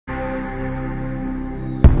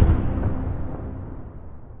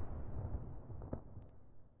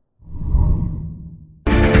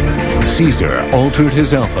Caesar altered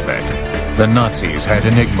his alphabet. The Nazis had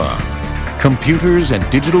Enigma, computers and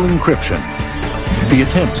digital encryption. The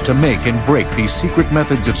attempts to make and break these secret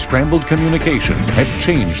methods of scrambled communication had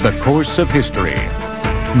changed the course of history.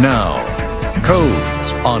 Now,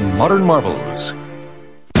 Codes on Modern Marvels.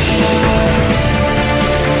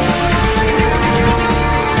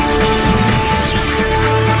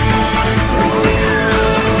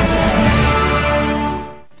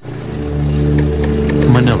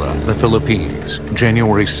 Manila, the Philippines,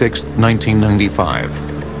 January 6,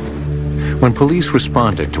 1995. When police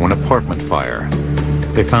responded to an apartment fire,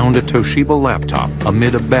 they found a Toshiba laptop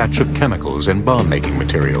amid a batch of chemicals and bomb-making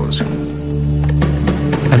materials.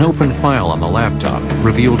 An open file on the laptop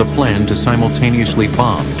revealed a plan to simultaneously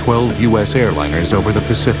bomb 12 U.S. airliners over the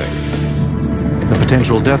Pacific. The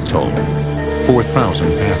potential death toll, 4,000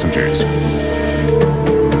 passengers.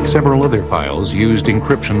 Several other files used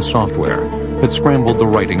encryption software that scrambled the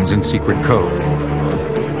writings in secret code.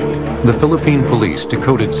 The Philippine police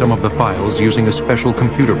decoded some of the files using a special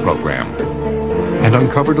computer program and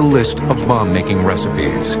uncovered a list of bomb-making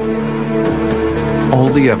recipes. All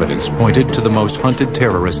the evidence pointed to the most hunted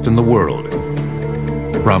terrorist in the world,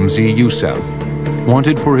 Ramzi Youssef,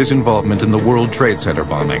 wanted for his involvement in the World Trade Center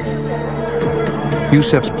bombing.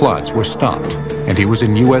 Youssef's plots were stopped, and he was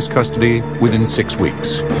in U.S. custody within 6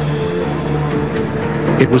 weeks.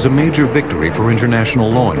 It was a major victory for international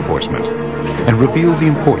law enforcement and revealed the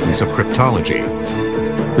importance of cryptology,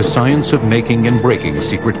 the science of making and breaking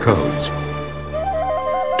secret codes.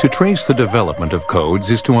 To trace the development of codes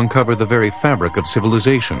is to uncover the very fabric of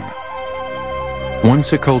civilization.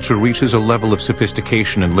 Once a culture reaches a level of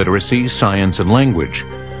sophistication in literacy, science, and language,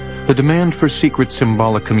 the demand for secret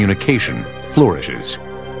symbolic communication flourishes.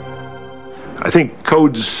 I think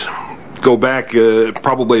codes go back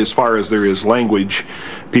probably as far as there is language.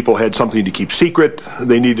 People had something to keep secret.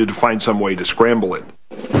 They needed to find some way to scramble it.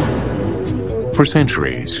 For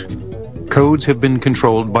centuries, codes have been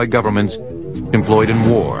controlled by governments, employed in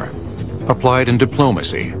war, applied in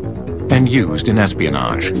diplomacy, and used in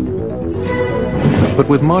espionage. But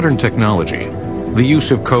with modern technology, the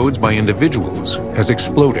use of codes by individuals has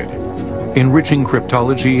exploded, enriching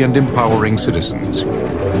cryptology and empowering citizens.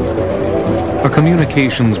 A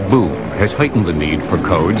communications boom has heightened the need for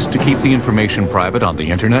codes to keep the information private on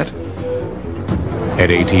the internet, at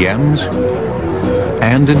ATMs,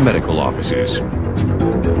 and in medical offices.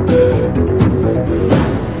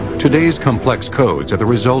 Today's complex codes are the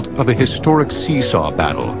result of a historic seesaw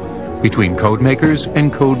battle between code makers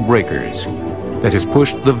and code breakers that has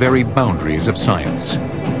pushed the very boundaries of science.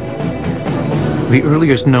 The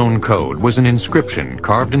earliest known code was an inscription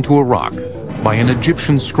carved into a rock by an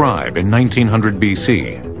Egyptian scribe in 1900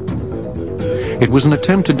 BC. It was an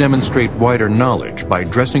attempt to demonstrate wider knowledge by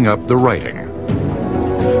dressing up the writing.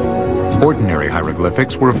 Ordinary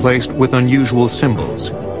hieroglyphics were replaced with unusual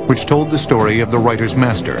symbols, which told the story of the writer's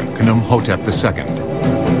master, Khnumhotep II.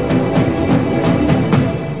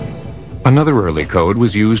 Another early code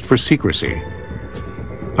was used for secrecy.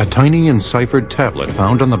 A tiny enciphered tablet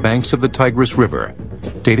found on the banks of the Tigris River,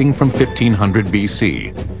 dating from 1500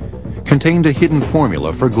 BC, contained a hidden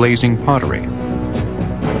formula for glazing pottery.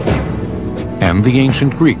 And the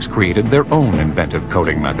ancient Greeks created their own inventive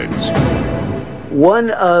coding methods.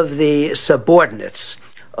 One of the subordinates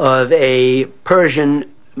of a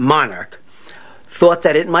Persian monarch thought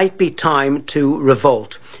that it might be time to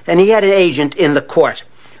revolt. And he had an agent in the court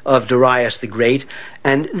of Darius the Great,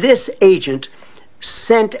 and this agent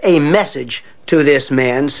sent a message to this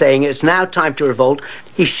man saying it's now time to revolt.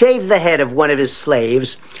 He shaved the head of one of his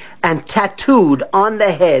slaves and tattooed on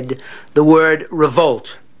the head the word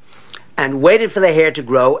revolt, and waited for the hair to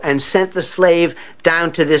grow and sent the slave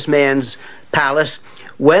down to this man's palace.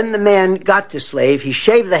 When the man got the slave, he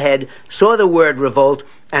shaved the head, saw the word revolt,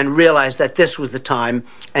 and realized that this was the time,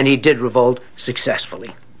 and he did revolt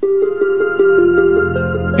successfully.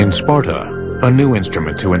 In Sparta, a new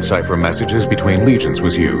instrument to encipher messages between legions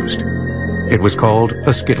was used. It was called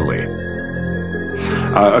a scytale.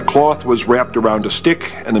 A cloth was wrapped around a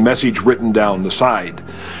stick and a message written down the side.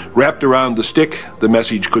 Wrapped around the stick, the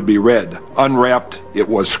message could be read. Unwrapped, it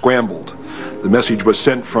was scrambled. The message was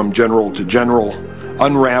sent from general to general.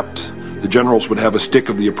 Unwrapped, the generals would have a stick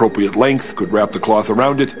of the appropriate length, could wrap the cloth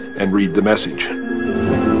around it, and read the message.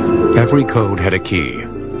 Every code had a key,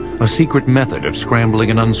 a secret method of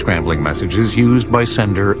scrambling and unscrambling messages used by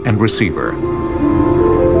sender and receiver.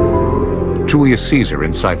 Julius Caesar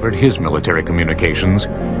enciphered his military communications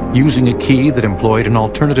using a key that employed an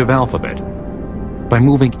alternative alphabet by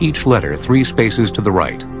moving each letter 3 spaces to the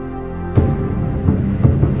right.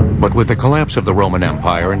 But with the collapse of the Roman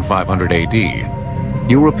Empire in 500 AD,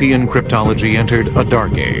 European cryptology entered a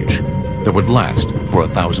dark age that would last for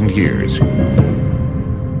 1,000 years.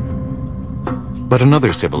 But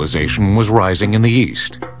another civilization was rising in the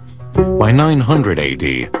East. By 900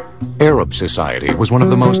 AD, Arab society was one of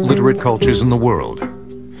the most literate cultures in the world,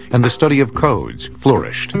 and the study of codes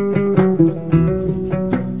flourished.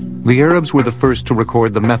 The Arabs were the first to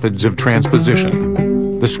record the methods of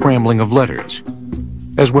transposition, the scrambling of letters,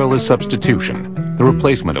 as well as substitution, the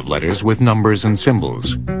replacement of letters with numbers and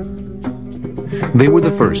symbols. They were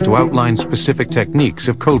the first to outline specific techniques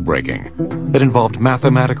of code breaking that involved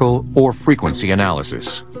mathematical or frequency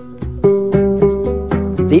analysis.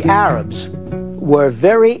 The Arabs were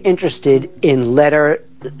very interested in letter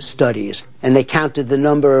studies, and they counted the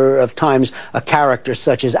number of times a character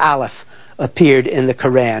such as Aleph appeared in the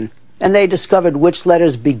Quran, and they discovered which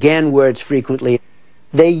letters began words frequently.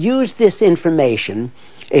 They used this information,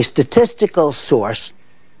 a statistical source,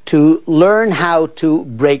 to learn how to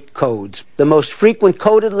break codes. The most frequent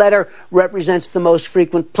coded letter represents the most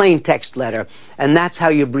frequent plain text letter, and that's how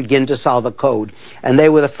you begin to solve a code, and they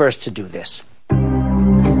were the first to do this.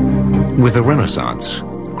 With the Renaissance,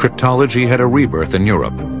 cryptology had a rebirth in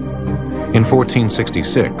Europe. In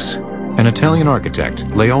 1466, an Italian architect,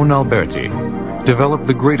 Leone Alberti, developed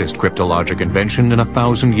the greatest cryptologic invention in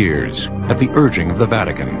 1,000 years at the urging of the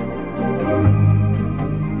Vatican.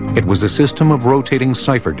 It was a system of rotating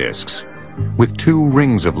cipher disks with 2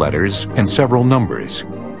 rings of letters and several numbers.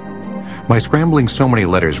 By scrambling so many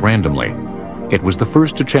letters randomly, it was the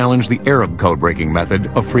first to challenge the Arab code-breaking method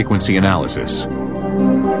of frequency analysis.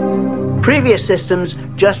 Previous systems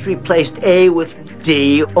just replaced A with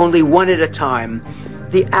D, only one at a time.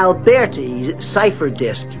 The Alberti cipher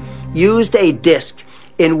disk used a disk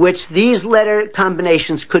in which these letter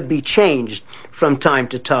combinations could be changed from time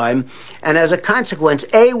to time, and as a consequence,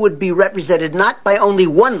 A would be represented not by only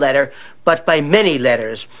one letter, but by many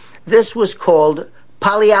letters. This was called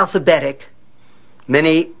polyalphabetic,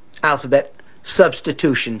 many alphabet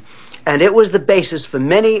substitution, and it was the basis for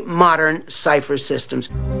many modern cipher systems.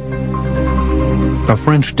 A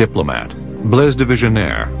French diplomat, Blaise de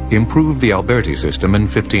Vigenère, improved the Alberti system in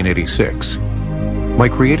 1586 by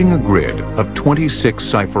creating a grid of 26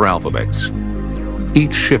 cipher alphabets,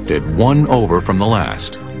 each shifted 1 over from the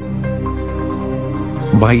last.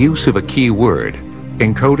 By use of a key word,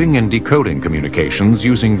 encoding and decoding communications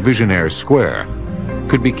using Vigenère's square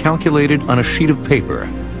could be calculated on a sheet of paper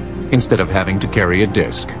instead of having to carry a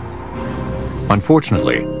disk.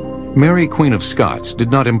 Unfortunately, Mary, Queen of Scots, did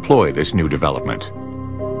not employ this new development.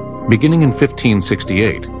 Beginning in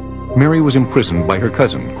 1568, Mary was imprisoned by her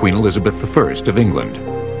cousin, Queen Elizabeth I of England.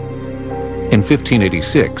 In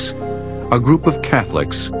 1586, a group of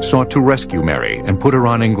Catholics sought to rescue Mary and put her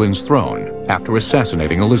on England's throne after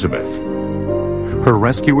assassinating Elizabeth. Her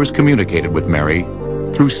rescuers communicated with Mary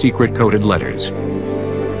through secret coded letters.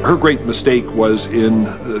 Her great mistake was in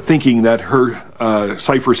thinking that her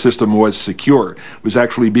cipher system was secure. It was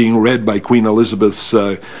actually being read by Queen Elizabeth's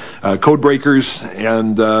code breakers,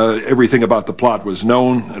 and everything about the plot was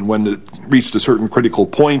known. And when it reached a certain critical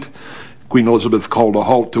point, Queen Elizabeth called a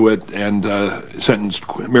halt to it and sentenced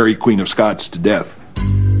Mary, Queen of Scots, to death.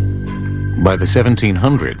 By the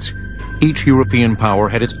 1700s, each European power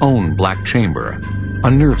had its own black chamber, a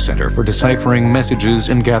nerve center for deciphering messages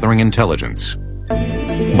and gathering intelligence.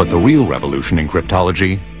 But the real revolution in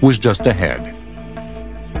cryptology was just ahead.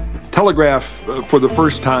 Telegraph, for the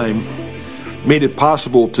first time, made it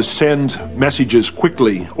possible to send messages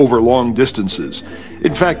quickly over long distances.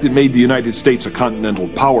 In fact, it made the United States a continental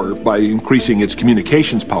power by increasing its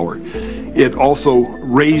communications power. It also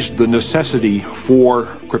raised the necessity for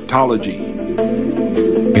cryptology.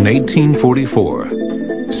 In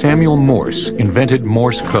 1844, Samuel Morse invented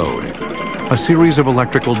Morse code, a series of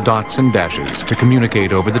electrical dots and dashes to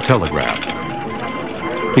communicate over the telegraph.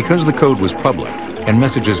 Because the code was public and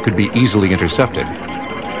messages could be easily intercepted,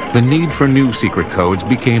 the need for new secret codes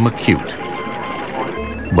became acute.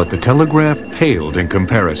 But the telegraph paled in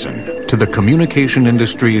comparison to the communication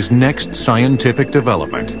industry's next scientific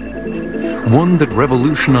development, one that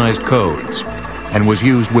revolutionized codes and was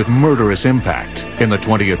used with murderous impact in the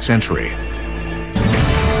 20th century.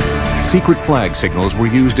 Secret flag signals were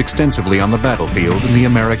used extensively on the battlefield in the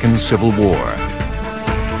American Civil War.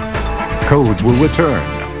 Codes will return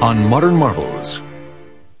on Modern Marvels.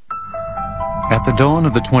 At the dawn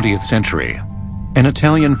of the 20th century, an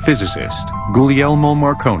Italian physicist, Guglielmo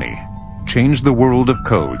Marconi, changed the world of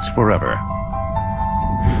codes forever.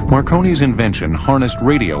 Marconi's invention harnessed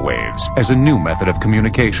radio waves as a new method of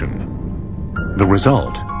communication. The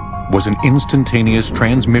result was an instantaneous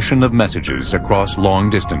transmission of messages across long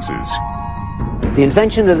distances. The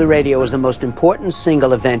invention of the radio was the most important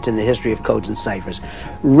single event in the history of codes and ciphers.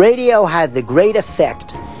 Radio had the great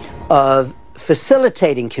effect of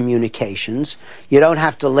facilitating communications. You don't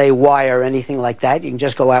have to lay wire or anything like that. You can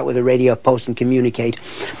just go out with a radio post and communicate.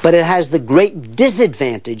 But it has the great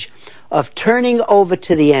disadvantage of turning over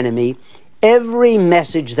to the enemy every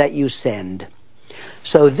message that you send.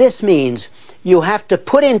 So this means you have to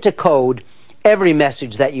put into code every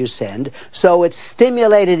message that you send. So it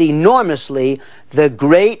stimulated enormously the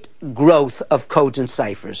great growth of codes and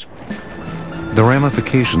ciphers. The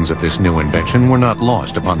ramifications of this new invention were not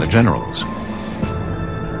lost upon the generals.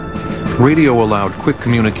 Radio allowed quick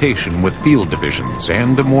communication with field divisions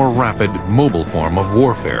and a more rapid, mobile form of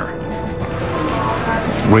warfare.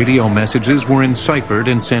 Radio messages were enciphered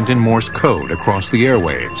and sent in Morse code across the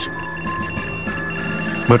airwaves.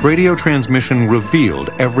 But radio transmission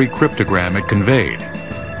revealed every cryptogram it conveyed.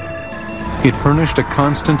 It furnished a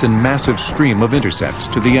constant and massive stream of intercepts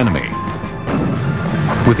to the enemy.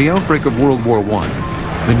 With the outbreak of World War I,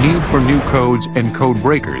 the need for new codes and code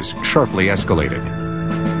breakers sharply escalated.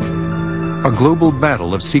 A global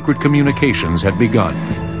battle of secret communications had begun.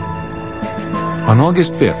 On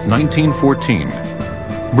August 5th, 1914,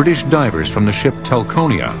 British divers from the ship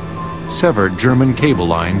Telconia severed German cable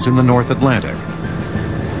lines in the North Atlantic.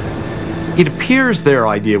 It appears their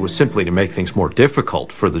idea was simply to make things more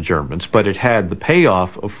difficult for the Germans, but it had the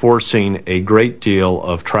payoff of forcing a great deal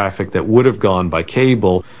of traffic that would have gone by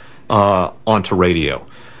cable onto radio.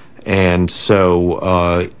 And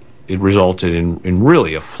so it resulted in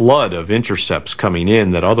really a flood of intercepts coming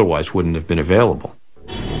in that otherwise wouldn't have been available.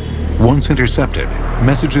 Once intercepted,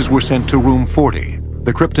 messages were sent to Room 40,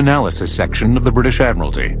 the cryptanalysis section of the British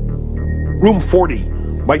Admiralty. Room 40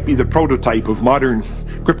 might be the prototype of modern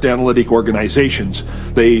cryptanalytic organizations.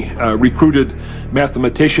 They recruited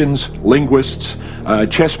mathematicians, linguists,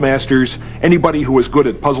 chess masters, anybody who was good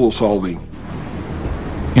at puzzle solving.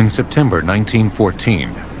 In September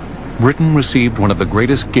 1914, Britain received one of the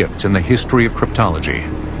greatest gifts in the history of cryptology.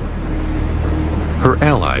 Her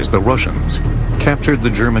allies, the Russians, captured the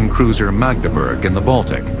German cruiser Magdeburg in the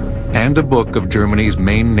Baltic and a book of Germany's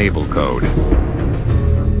main naval code.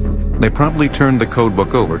 They promptly turned the code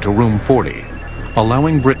book over to Room 40,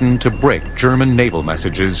 allowing Britain to break German naval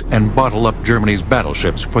messages and bottle up Germany's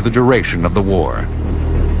battleships for the duration of the war.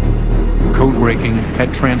 Code breaking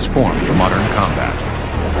had transformed modern combat.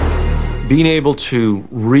 Being able to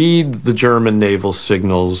read the German naval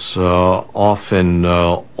signals often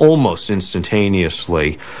almost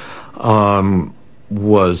instantaneously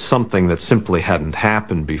was something that simply hadn't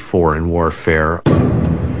happened before in warfare.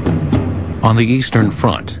 On the Eastern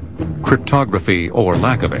Front, cryptography, or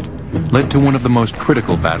lack of it, led to one of the most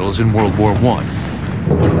critical battles in World War I.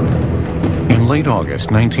 In late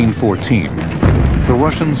August 1914, the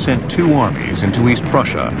Russians sent 2 armies into East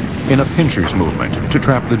Prussia in a pinchers movement to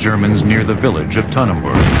trap the Germans near the village of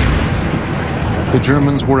Tannenberg. The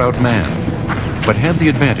Germans were outmanned, but had the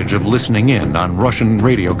advantage of listening in on Russian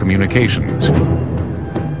radio communications.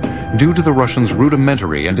 Due to the Russians'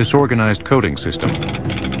 rudimentary and disorganized coding system,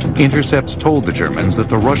 intercepts told the Germans that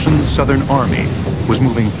the Russian Southern Army was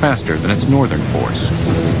moving faster than its northern force.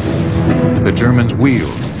 The Germans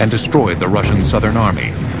wheeled and destroyed the Russian Southern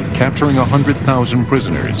Army, capturing 100,000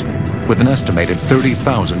 prisoners, with an estimated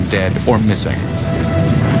 30,000 dead or missing.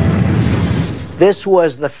 This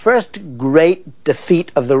was the first great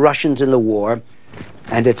defeat of the Russians in the war,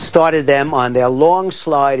 and it started them on their long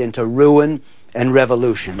slide into ruin and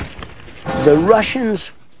revolution. The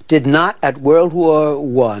Russians did not, at World War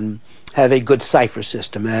I, have a good cipher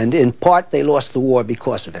system, and in part they lost the war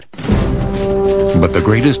because of it. But the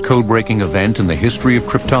greatest code-breaking event in the history of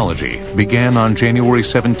cryptology began on January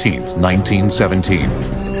 17, 1917.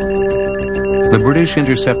 The British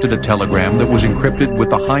intercepted a telegram that was encrypted with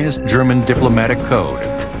the highest German diplomatic code,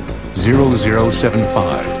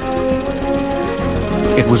 0075.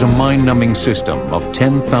 It was a mind-numbing system of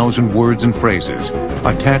 10,000 words and phrases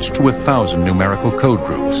attached to 1,000 numerical code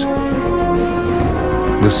groups.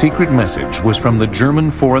 The secret message was from the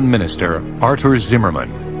German Foreign Minister, Arthur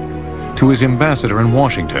Zimmermann, to his ambassador in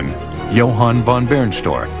Washington, Johann von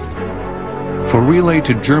Bernstorff, for relay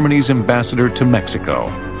to Germany's ambassador to Mexico,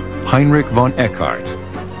 Heinrich von Eckart.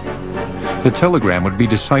 The telegram would be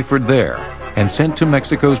deciphered there and sent to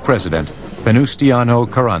Mexico's president, Venustiano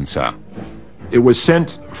Carranza. It was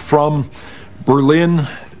sent from Berlin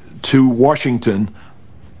to Washington,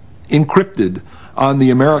 encrypted on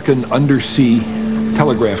the American undersea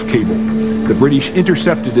telegraph cable. The British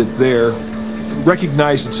intercepted it there,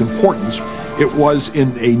 recognized its importance. It was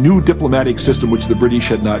in a new diplomatic system which the British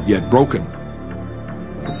had not yet broken.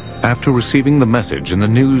 After receiving the message in the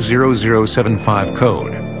new 0075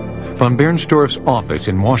 code, von Bernstorff's office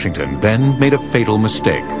in Washington then made a fatal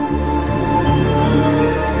mistake.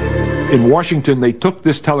 In Washington, they took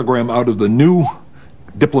this telegram out of the new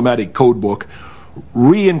diplomatic code book,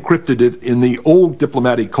 re-encrypted it in the old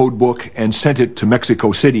diplomatic code book, and sent it to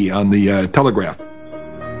Mexico City on the telegraph.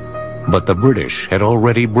 But the British had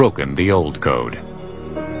already broken the old code.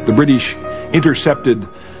 The British intercepted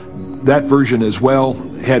that version as well,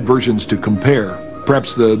 had versions to compare.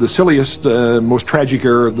 Perhaps the silliest, most tragic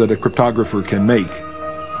error that a cryptographer can make.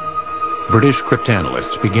 British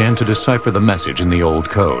cryptanalysts began to decipher the message in the old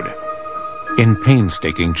code, in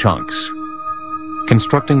painstaking chunks,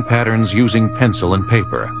 constructing patterns using pencil and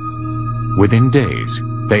paper. Within days,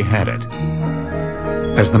 they had it.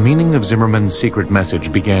 As the meaning of Zimmerman's secret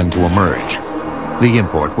message began to emerge, the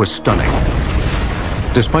import was stunning.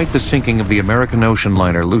 Despite the sinking of the American ocean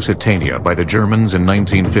liner Lusitania by the Germans in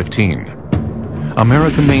 1915,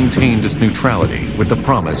 America maintained its neutrality with the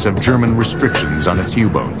promise of German restrictions on its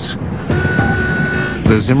U-boats.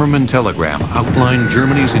 The Zimmerman telegram outlined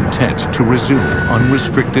Germany's intent to resume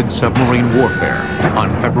unrestricted submarine warfare on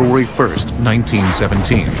February 1st,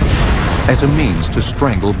 1917, as a means to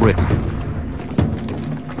strangle Britain.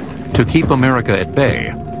 To keep America at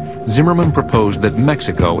bay, Zimmerman proposed that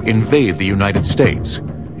Mexico invade the United States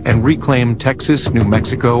and reclaim Texas, New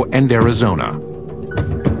Mexico, and Arizona.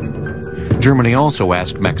 Germany also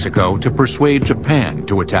asked Mexico to persuade Japan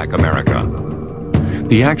to attack America.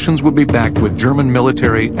 The actions would be backed with German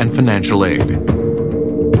military and financial aid.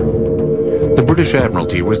 The British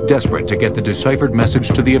Admiralty was desperate to get the deciphered message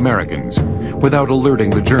to the Americans without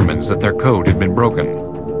alerting the Germans that their code had been broken.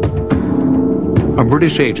 A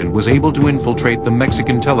British agent was able to infiltrate the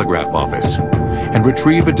Mexican telegraph office and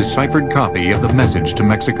retrieve a deciphered copy of the message to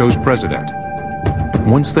Mexico's president.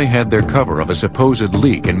 Once they had their cover of a supposed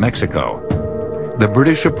leak in Mexico, the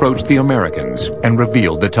British approached the Americans and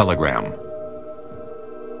revealed the telegram.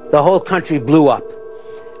 The whole country blew up.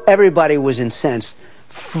 Everybody was incensed.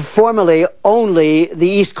 Formerly, only the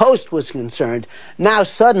East Coast was concerned. Now,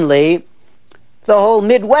 suddenly, the whole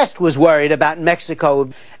Midwest was worried about Mexico.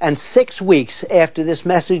 And 6 weeks after this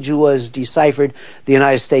message was deciphered, the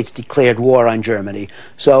United States declared war on Germany.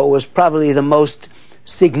 So it was probably the most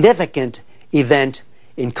significant event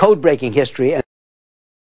in code-breaking history.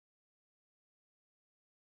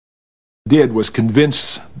 Did was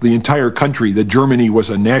convince the entire country that Germany was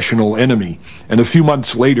a national enemy. And a few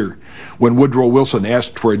months later, when Woodrow Wilson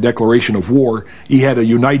asked for a declaration of war, he had a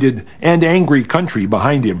united and angry country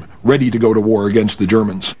behind him, ready to go to war against the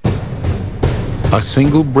Germans. A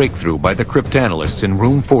single breakthrough by the cryptanalysts in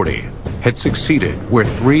Room 40 had succeeded where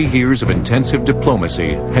 3 years of intensive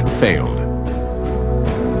diplomacy had failed.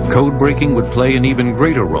 Code breaking would play an even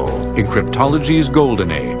greater role in cryptology's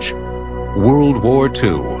golden age, World War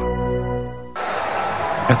II.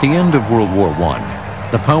 At the end of World War I,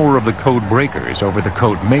 the power of the code breakers over the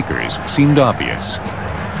code makers seemed obvious.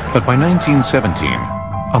 But by 1917,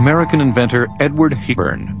 American inventor Edward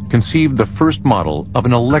Hebburn conceived the first model of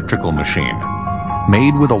an electrical machine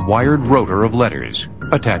made with a wired rotor of letters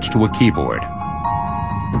attached to a keyboard.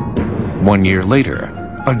 1 year later,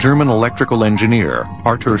 a German electrical engineer,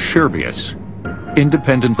 Arthur Scherbius,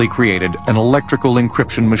 independently created an electrical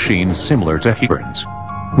encryption machine similar to Heburn's,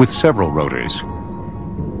 with several rotors.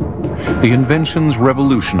 The inventions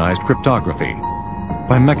revolutionized cryptography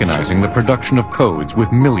by mechanizing the production of codes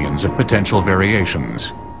with millions of potential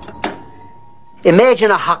variations.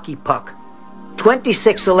 Imagine a hockey puck.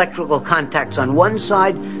 26 electrical contacts on one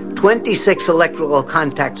side, 26 electrical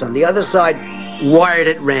contacts on the other side, wired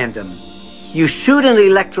at random. You shoot an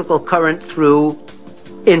electrical current through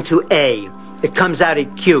into A. It comes out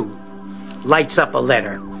at Q, lights up a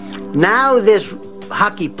letter. Now this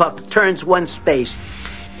hockey puck turns one space.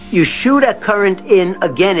 You shoot a current in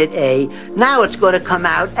again at A, now it's going to come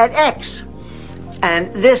out at X.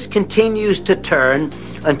 And this continues to turn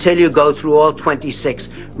until you go through all 26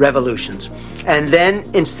 revolutions. And then,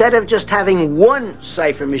 instead of just having one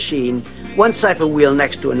cipher machine, one cipher wheel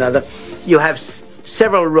next to another, you have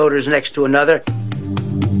several rotors next to another.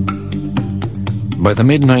 By the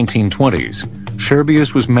mid-1920s,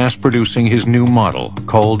 Scherbius was mass-producing his new model,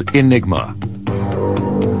 called Enigma.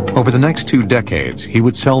 Over the next 2 decades, he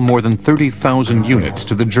would sell more than 30,000 units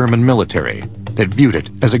to the German military that viewed it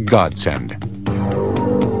as a godsend.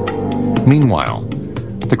 Meanwhile,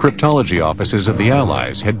 the cryptology offices of the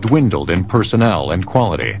Allies had dwindled in personnel and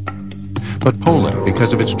quality. But Poland,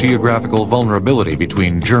 because of its geographical vulnerability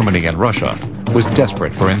between Germany and Russia, was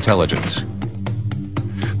desperate for intelligence.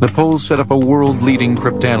 The Poles set up a world-leading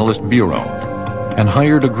cryptanalyst bureau and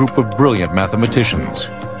hired a group of brilliant mathematicians,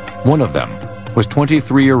 One of them was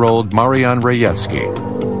 23-year-old Marian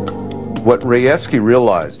Rejewski. What Rejewski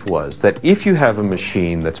realized was that if you have a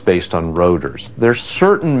machine that's based on rotors, there's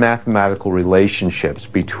certain mathematical relationships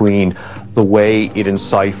between the way it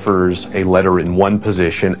enciphers a letter in one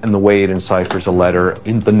position and the way it enciphers a letter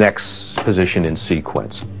in the next position in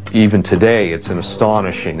sequence. Even today, it's an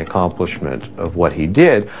astonishing accomplishment of what he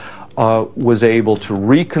did, was able to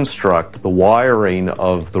reconstruct the wiring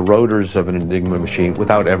of the rotors of an Enigma machine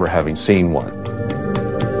without ever having seen one.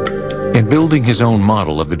 In building his own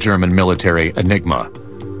model of the German military Enigma,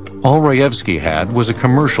 all Rejewski had was a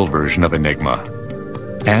commercial version of Enigma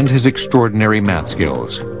and his extraordinary math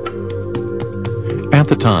skills. At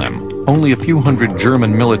the time, only a few hundred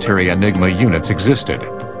German military Enigma units existed,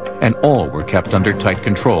 and all were kept under tight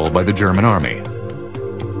control by the German army.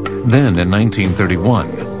 Then, in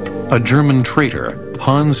 1931, a German traitor,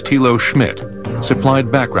 Hans Thilo Schmidt, supplied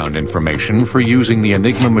background information for using the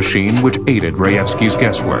Enigma machine, which aided Rejewski's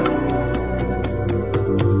guesswork.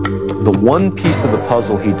 The one piece of the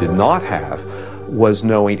puzzle he did not have was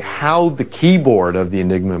knowing how the keyboard of the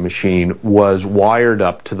Enigma machine was wired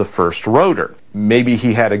up to the first rotor. Maybe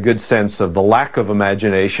he had a good sense of the lack of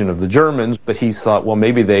imagination of the Germans, but he thought, well,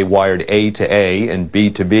 maybe they wired A to A and B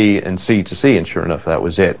to B and C to C, and sure enough, that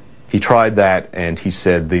was it. He tried that, and he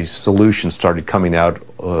said the solution started coming out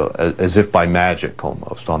as if by magic,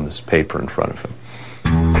 almost, on this paper in front of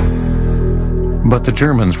him. But the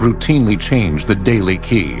Germans routinely changed the daily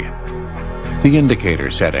key, the indicator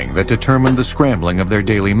setting that determined the scrambling of their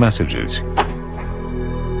daily messages.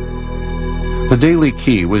 The daily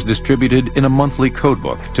key was distributed in a monthly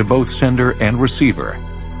codebook to both sender and receiver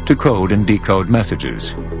to code and decode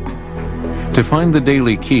messages. To find the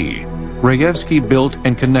daily key, Rejewski built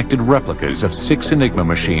and connected replicas of 6 Enigma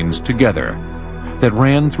machines together that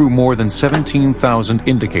ran through more than 17,000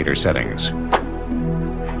 indicator settings.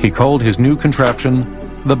 He called his new contraption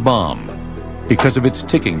the bomb because of its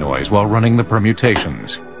ticking noise while running the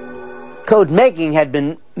permutations. Code making had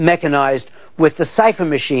been mechanized with the cipher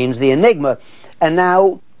machines, the Enigma, and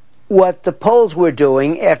now what the Poles were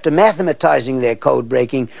doing after mathematizing their code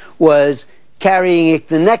breaking was carrying it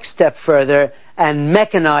the next step further and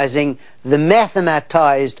mechanizing the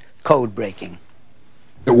mathematized code breaking.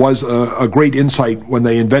 It was a great insight when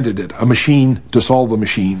they invented it, a machine to solve a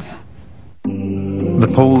machine.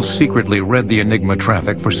 The Poles secretly read the Enigma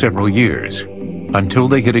traffic for several years, until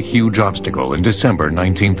they hit a huge obstacle in December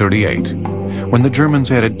 1938, when the Germans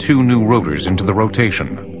added 2 new rotors into the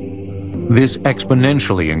rotation. This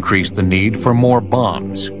exponentially increased the need for more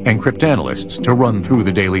bombs and cryptanalysts to run through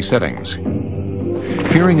the daily settings.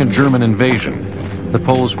 Fearing a German invasion, the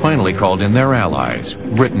Poles finally called in their allies,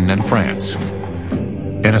 Britain and France.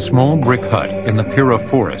 In a small brick hut in the Pira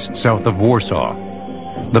forest south of Warsaw,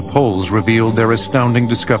 the Poles revealed their astounding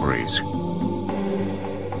discoveries.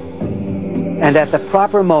 And at the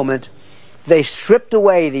proper moment, they stripped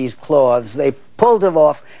away these cloths, they pulled them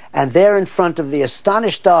off, and there in front of the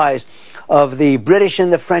astonished eyes of the British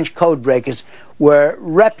and the French code breakers were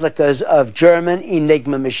replicas of German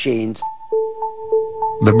Enigma machines.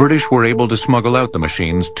 The British were able to smuggle out the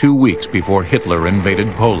machines 2 weeks before Hitler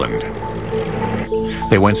invaded Poland.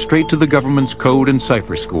 They went straight to the government's code and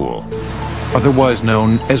cipher school, otherwise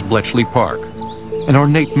known as Bletchley Park, an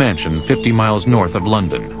ornate mansion 50 miles north of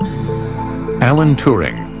London. Alan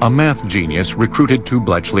Turing, a math genius recruited to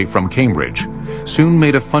Bletchley from Cambridge, soon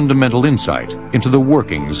made a fundamental insight into the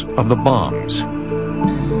workings of the bombs.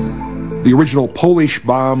 The original Polish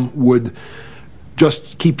bomb would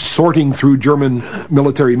just keep sorting through German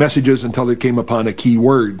military messages until it came upon a key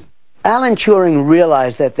word. Alan Turing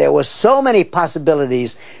realized that there were so many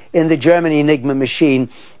possibilities in the German Enigma machine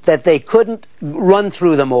that they couldn't run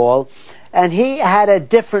through them all, and he had a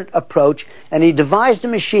different approach, and he devised a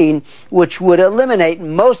machine which would eliminate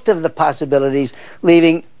most of the possibilities,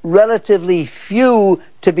 leaving relatively few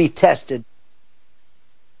to be tested.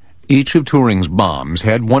 Each of Turing's bombs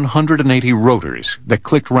had 180 rotors that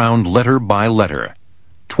clicked round letter by letter,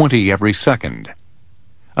 20 every second,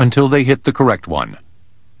 until they hit the correct one.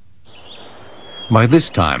 By this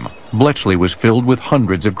time, Bletchley was filled with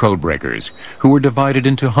hundreds of codebreakers who were divided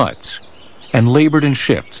into huts and labored in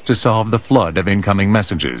shifts to solve the flood of incoming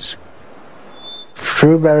messages.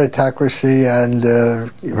 True meritocracy and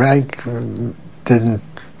rank didn't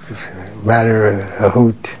matter a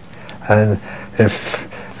hoot. And if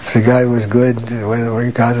the guy was good,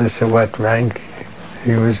 regardless of what rank,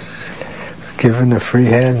 he was given a free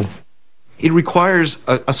hand. It requires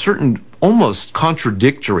a certain almost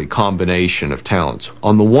contradictory combination of talents.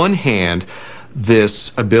 On the one hand,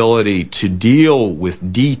 this ability to deal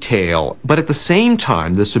with detail, but at the same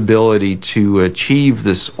time, this ability to achieve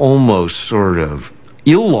this almost sort of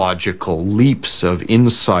illogical leaps of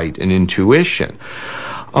insight and intuition.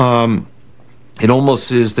 It almost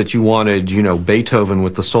is that you wanted, Beethoven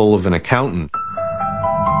with the soul of an accountant.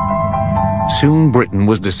 Soon Britain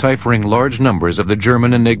was deciphering large numbers of the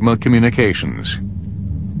German Enigma communications.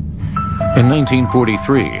 In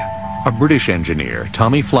 1943, a British engineer,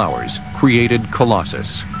 Tommy Flowers, created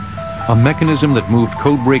Colossus, a mechanism that moved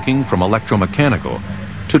code breaking from electromechanical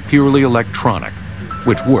to purely electronic,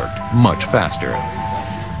 which worked much faster.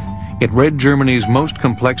 It read Germany's most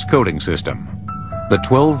complex coding system, the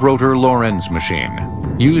 12-rotor Lorenz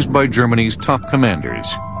machine, used by Germany's top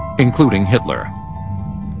commanders, including Hitler.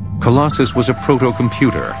 Colossus was a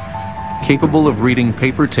proto-computer, capable of reading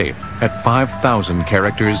paper tape at 5,000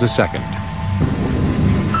 characters a second.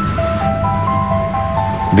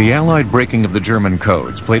 The Allied breaking of the German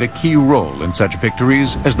codes played a key role in such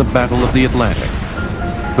victories as the Battle of the Atlantic,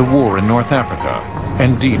 the war in North Africa,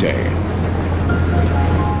 and D-Day.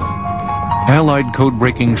 Allied code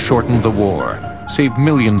breaking shortened the war, saved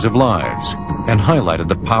millions of lives, and highlighted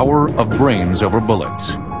the power of brains over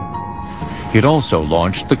bullets. It also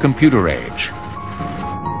launched the computer age.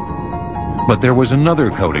 But there was another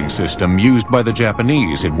coding system used by the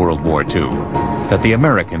Japanese in World War II that the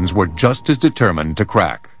Americans were just as determined to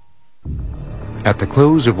crack. At the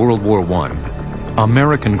close of World War I,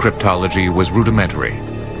 American cryptology was rudimentary.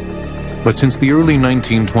 But since the early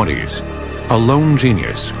 1920s, a lone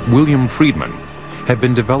genius, William Friedman, had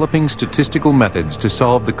been developing statistical methods to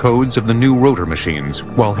solve the codes of the new rotor machines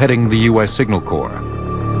while heading the U.S. Signal Corps.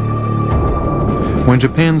 When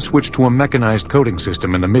Japan switched to a mechanized coding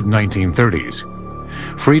system in the mid-1930s,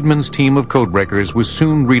 Friedman's team of codebreakers was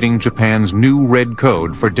soon reading Japan's new red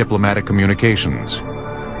code for diplomatic communications.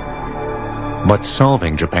 But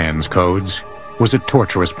solving Japan's codes was a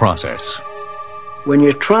torturous process. When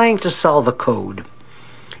you're trying to solve a code,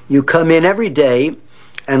 you come in every day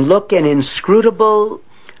and look at an inscrutable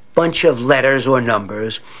bunch of letters or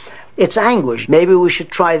numbers. It's anguish. Maybe we should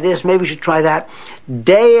try this, maybe we should try that.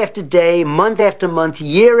 Day after day, month after month,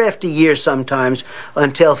 year after year sometimes,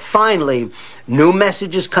 until finally new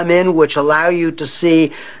messages come in which allow you to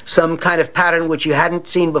see some kind of pattern which you hadn't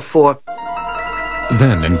seen before.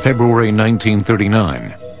 Then, in February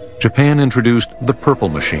 1939, Japan introduced the Purple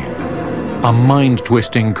Machine, a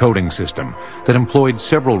mind-twisting coding system that employed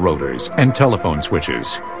several rotors and telephone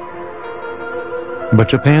switches. But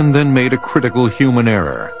Japan then made a critical human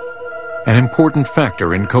error, an important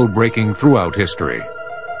factor in code breaking throughout history.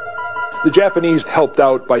 The Japanese helped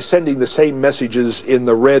out by sending the same messages in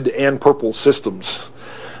the red and purple systems.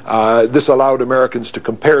 This allowed Americans to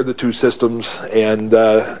compare the two systems and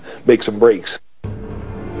make some breaks.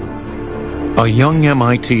 A young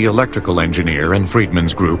MIT electrical engineer in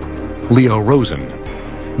Friedman's group, Leo Rosen,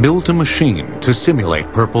 built a machine to simulate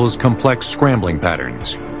Purple's complex scrambling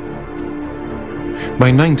patterns.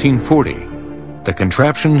 By 1940, the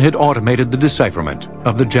contraption had automated the decipherment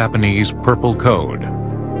of the Japanese Purple code.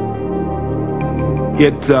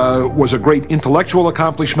 It was a great intellectual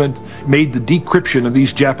accomplishment, made the decryption of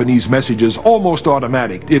these Japanese messages almost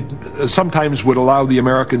automatic. It sometimes would allow the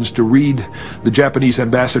Americans to read the Japanese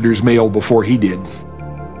ambassador's mail before he did.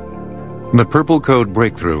 The Purple Code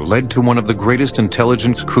breakthrough led to one of the greatest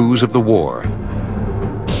intelligence coups of the war.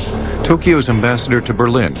 Tokyo's ambassador to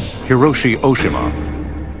Berlin, Hiroshi Oshima,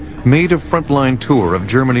 made a frontline tour of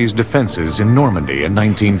Germany's defenses in Normandy in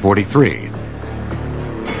 1943.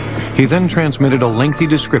 He then transmitted a lengthy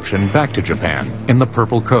description back to Japan in the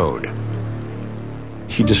Purple Code.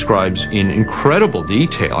 He describes in incredible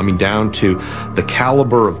detail, down to the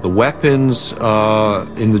caliber of the weapons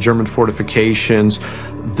in the German fortifications,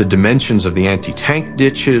 the dimensions of the anti-tank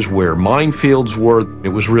ditches, where minefields were. It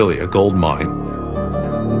was really a gold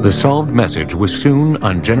mine. The solved message was soon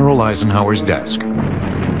on General Eisenhower's desk.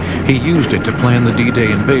 He used it to plan the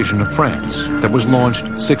D-Day invasion of France that was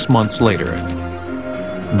launched 6 months later.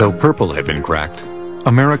 Though Purple had been cracked,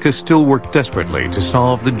 America still worked desperately to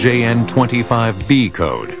solve the JN-25B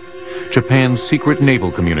code, Japan's secret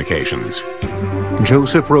naval communications.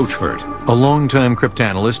 Joseph Rochefort, a longtime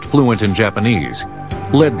cryptanalyst fluent in Japanese,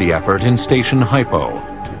 led the effort in Station Hypo,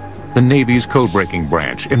 the Navy's code-breaking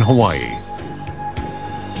branch in Hawaii.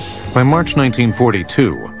 By March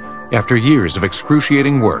 1942, after years of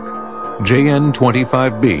excruciating work,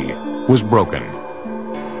 JN-25B was broken.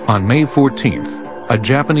 On May 14th, a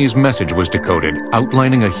Japanese message was decoded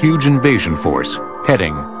outlining a huge invasion force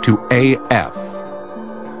heading to AF.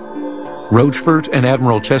 Rochefort and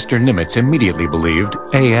Admiral Chester Nimitz immediately believed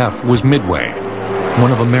AF was Midway,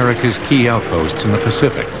 one of America's key outposts in the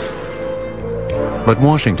Pacific. But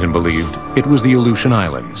Washington believed it was the Aleutian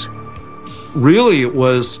Islands. Really, it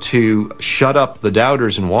was to shut up the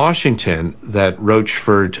doubters in Washington that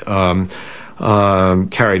Rochefort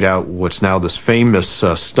carried out what's now this famous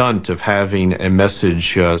stunt of having a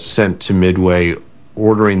message sent to Midway,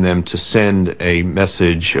 ordering them to send a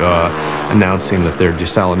message announcing that their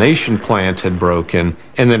desalination plant had broken.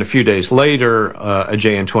 And then a few days later, a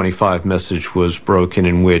JN-25 message was broken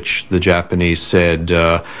in which the Japanese said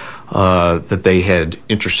that they had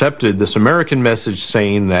intercepted this American message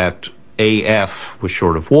saying that AF was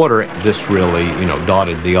short of water. This really,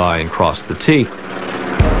 dotted the I and crossed the T.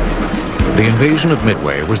 The invasion of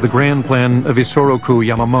Midway was the grand plan of Isoroku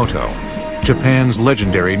Yamamoto, Japan's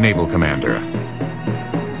legendary naval commander.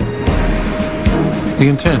 The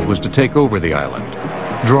intent was to take over the island,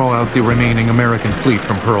 draw out the remaining American fleet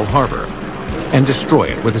from Pearl Harbor, and destroy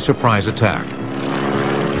it with a surprise attack.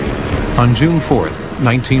 On June 4th,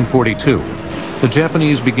 1942, the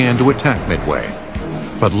Japanese began to attack Midway,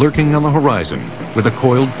 but lurking on the horizon were the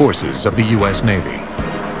coiled forces of the U.S. Navy.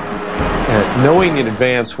 Knowing in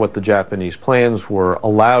advance what the Japanese plans were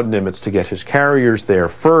allowed Nimitz to get his carriers there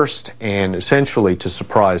first and essentially to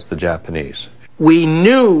surprise the Japanese. We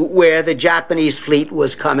knew where the Japanese fleet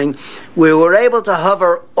was coming. We were able to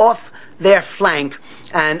hover off their flank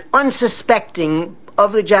and, unsuspecting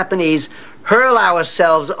of the Japanese, hurl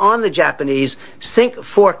ourselves on the Japanese, sink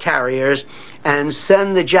 4 carriers, and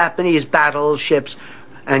send the Japanese battleships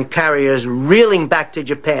and carriers reeling back to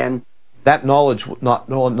Japan. That knowledge not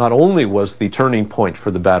only was the turning point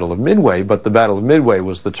for the Battle of Midway, but the Battle of Midway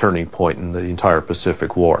was the turning point in the entire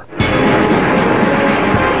Pacific War.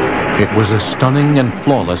 It was a stunning and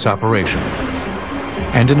flawless operation.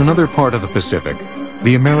 And in another part of the Pacific,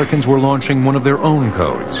 the Americans were launching one of their own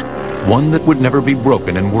codes, one that would never be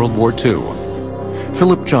broken in World War II.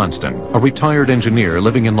 Philip Johnston, a retired engineer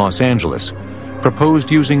living in Los Angeles,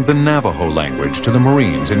 proposed using the Navajo language to the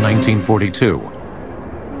Marines in 1942.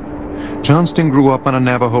 Johnston grew up on a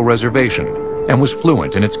Navajo reservation and was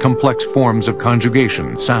fluent in its complex forms of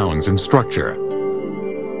conjugation, sounds, and structure.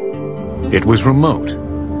 It was remote.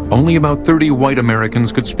 Only about 30 white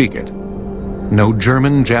Americans could speak it. No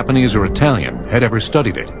German, Japanese, or Italian had ever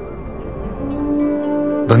studied it.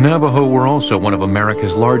 The Navajo were also one of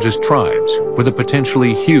America's largest tribes, with a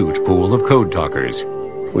potentially huge pool of code talkers.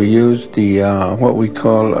 We use the what we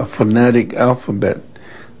call a phonetic alphabet.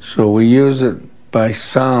 So we use it by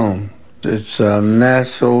sound. It's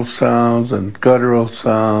nasal sounds and guttural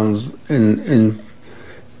sounds,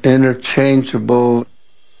 interchangeable.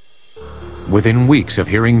 Within weeks of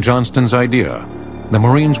hearing Johnston's idea, the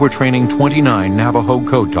Marines were training 29 Navajo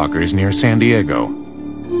code talkers near San Diego.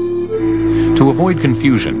 To avoid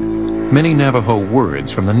confusion, many Navajo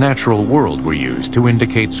words from the natural world were used to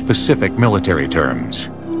indicate specific military terms.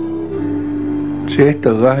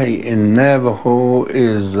 Chehtagahi in Navajo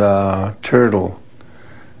is turtle.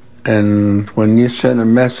 And when you send a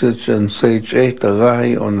message and say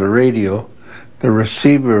Chehtagahi on the radio, the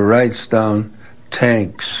receiver writes down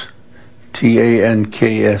tanks,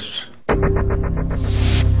 T-A-N-K-S.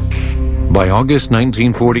 By August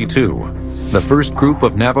 1942, the first group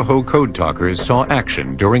of Navajo code talkers saw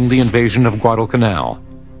action during the invasion of Guadalcanal.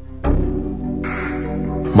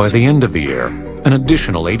 By the end of the year, an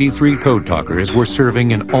additional 83 code talkers were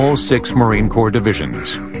serving in all 6 Marine Corps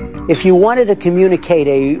divisions. If you wanted to communicate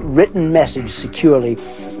a written message securely,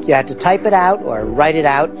 you had to type it out or write it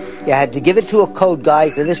out. You had to give it to a code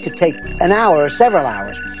guy. This could take an hour or several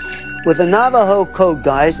hours. With the Navajo code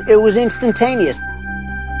guys, it was instantaneous.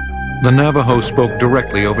 The Navajo spoke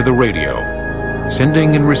directly over the radio,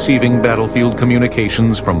 sending and receiving battlefield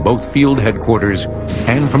communications from both field headquarters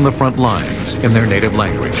and from the front lines in their native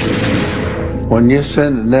language. When you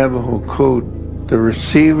send a Navajo code, the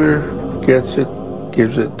receiver gets it,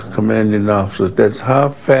 gives it to commanding officer. That's how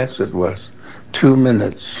fast it was. 2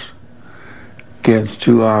 minutes against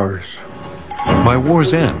 2 hours. By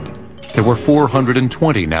war's end, there were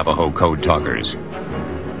 420 Navajo code talkers.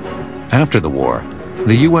 After the war,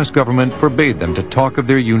 the U.S. government forbade them to talk of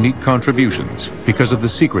their unique contributions because of the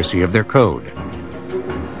secrecy of their code.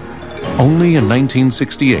 Only in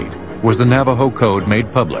 1968 was the Navajo Code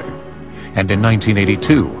made public, and in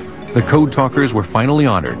 1982, the code talkers were finally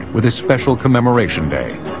honored with a special commemoration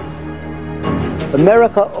day.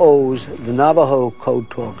 America owes the Navajo code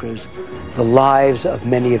talkers the lives of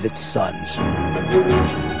many of its sons.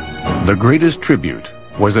 The greatest tribute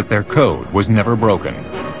was that their code was never broken.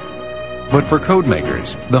 But for code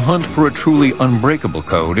makers, the hunt for a truly unbreakable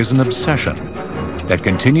code is an obsession that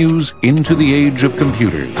continues into the age of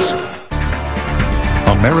computers.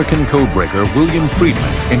 A American codebreaker William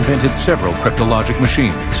Friedman invented several cryptologic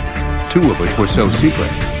machines, 2 of which were so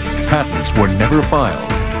secret, patents were never filed.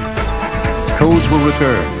 Codes will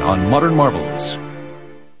return on Modern Marvels.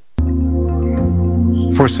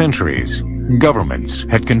 For centuries, governments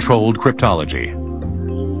had controlled cryptology.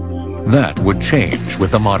 That would change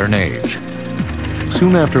with the modern age.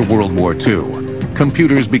 Soon after World War II,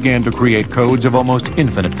 computers began to create codes of almost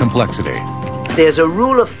infinite complexity. There's a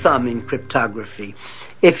rule of thumb in cryptography.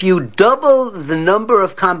 If you double the number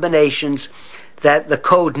of combinations that the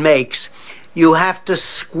code makes, you have to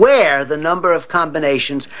square the number of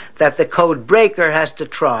combinations that the code breaker has to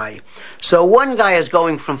try. So one guy is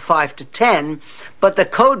going from 5 to 10, but the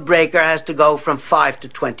code breaker has to go from 5 to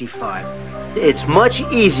 25. It's much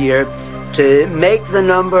easier to make the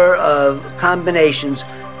number of combinations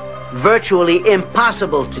virtually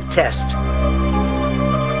impossible to test.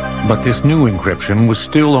 But this new encryption was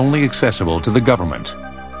still only accessible to the government.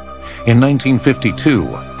 In 1952,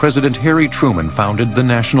 President Harry Truman founded the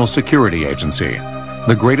National Security Agency,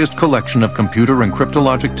 the greatest collection of computer and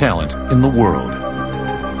cryptologic talent in the world.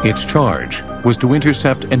 Its charge was to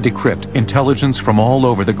intercept and decrypt intelligence from all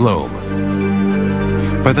over the globe.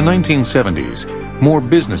 By the 1970s, more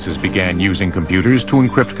businesses began using computers to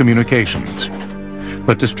encrypt communications.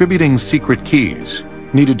 But distributing secret keys,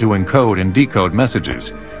 needed to encode and decode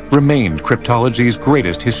messages, remained cryptology's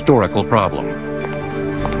greatest historical problem.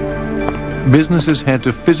 Businesses had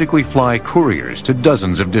to physically fly couriers to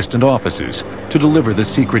dozens of distant offices to deliver the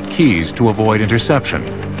secret keys to avoid interception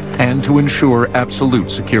and to ensure absolute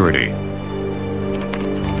security.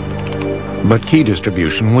 But key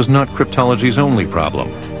distribution was not cryptology's only problem.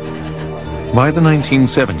 By the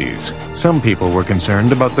 1970s, some people were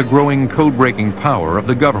concerned about the growing code-breaking power of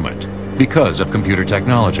the government because of computer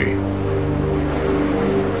technology.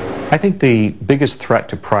 I think the biggest threat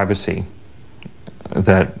to privacy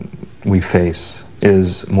that we face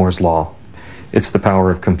is Moore's Law. It's the power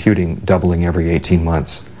of computing doubling every 18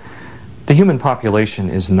 months. The human population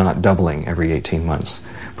is not doubling every 18 months,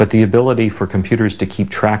 but the ability for computers to keep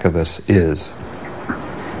track of us is.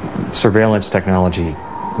 Surveillance technology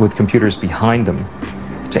with computers behind them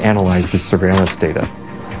to analyze the surveillance data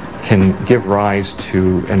can give rise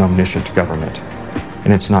to an omniscient government.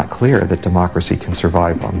 And it's not clear that democracy can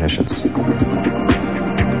survive omniscience.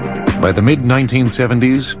 By the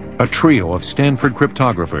mid-1970s, a trio of Stanford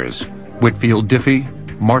cryptographers, Whitfield Diffie,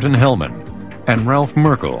 Martin Hellman, and Ralph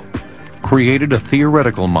Merkle, created a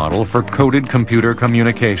theoretical model for coded computer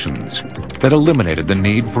communications that eliminated the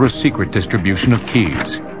need for a secret distribution of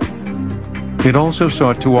keys. It also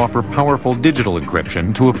sought to offer powerful digital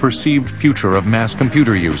encryption to a perceived future of mass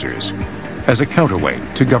computer users as a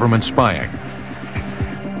counterweight to government spying.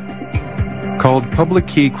 Called public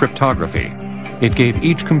key cryptography, it gave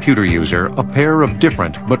each computer user a pair of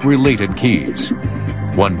different but related keys,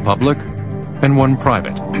 one public and one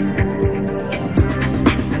private.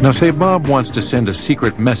 Now say Bob wants to send a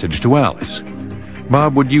secret message to Alice.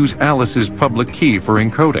 Bob would use Alice's public key for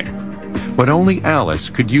encoding, but only Alice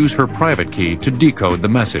could use her private key to decode the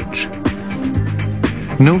message.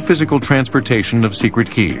 No physical transportation of secret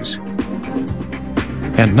keys.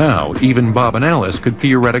 And now, even Bob and Alice could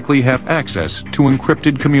theoretically have access to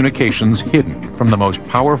encrypted communications hidden from the most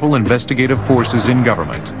powerful investigative forces in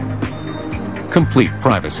government. Complete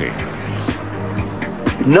privacy.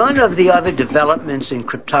 None of the other developments in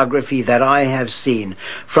cryptography that I have seen,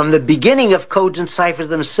 from the beginning of codes and ciphers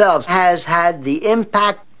themselves, has had the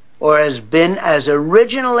impact or has been as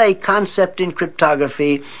original a concept in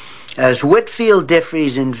cryptography as Whitfield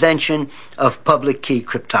Diffie's invention of public key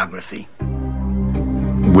cryptography.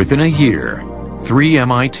 Within a year, 3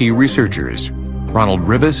 MIT researchers, Ronald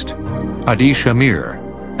Rivest, Adi Shamir,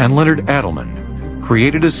 and Leonard Adelman,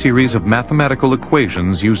 created a series of mathematical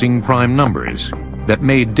equations using prime numbers that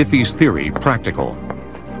made Diffie's theory practical.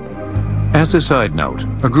 As a side note,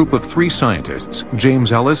 a group of 3 scientists,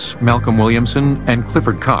 James Ellis, Malcolm Williamson, and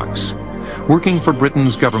Clifford Cox, working for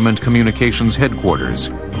Britain's government communications headquarters,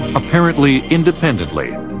 apparently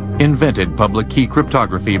independently, invented public key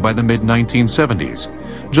cryptography by the mid-1970s,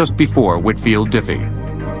 just before Whitfield Diffie.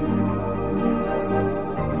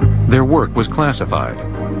 Their work was classified,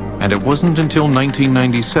 and it wasn't until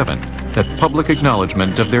 1997 that public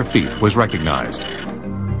acknowledgement of their feat was recognized.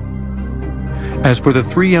 As for the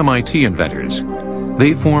 3 MIT inventors,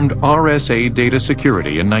 they formed RSA Data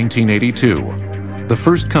Security in 1982, the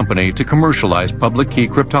first company to commercialize public key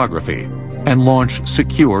cryptography and launch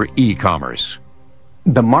secure e-commerce.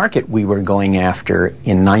 The market we were going after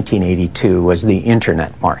in 1982 was the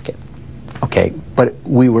internet market. Okay, but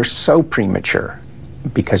we were so premature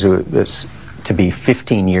because it was to be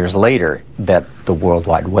 15 years later that the World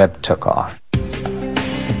Wide Web took off.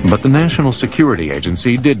 But the National Security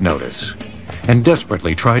Agency did notice and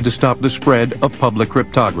desperately tried to stop the spread of public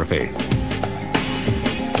cryptography.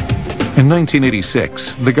 In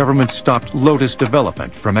 1986, the government stopped Lotus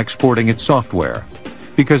Development from exporting its software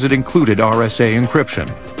because it included RSA encryption.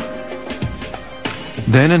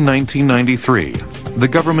 Then in 1993, the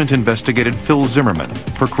government investigated Phil Zimmermann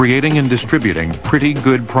for creating and distributing Pretty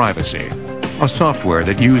Good Privacy, a software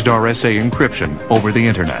that used RSA encryption over the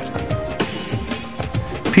internet.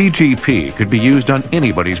 PGP could be used on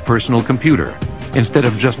anybody's personal computer instead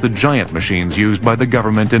of just the giant machines used by the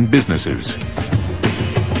government and businesses.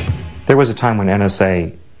 There was a time when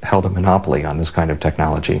NSA held a monopoly on this kind of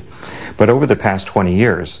technology, but over the past 20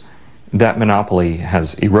 years, that monopoly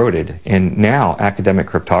has eroded, and now academic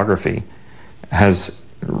cryptography has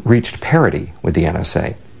reached parity with the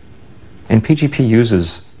NSA. And PGP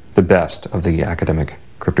uses the best of the academic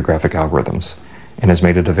cryptographic algorithms and has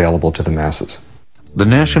made it available to the masses. The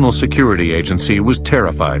National Security Agency was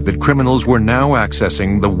terrified that criminals were now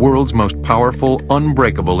accessing the world's most powerful,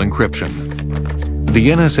 unbreakable encryption.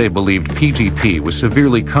 The NSA believed PGP was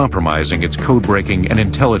severely compromising its code-breaking and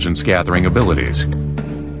intelligence-gathering abilities.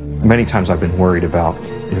 Many times I've been worried about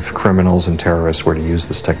if criminals and terrorists were to use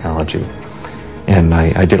this technology. And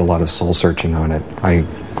I did a lot of soul-searching on it.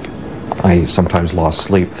 I sometimes lost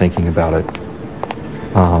sleep thinking about it.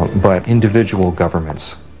 But individual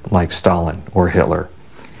governments, like Stalin or Hitler,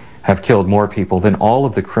 have killed more people than all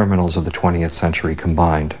of the criminals of the 20th century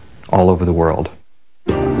combined, all over the world.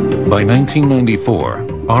 By 1994,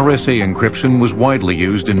 RSA encryption was widely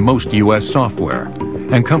used in most U.S. software,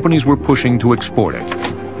 and companies were pushing to export it.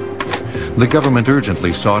 The government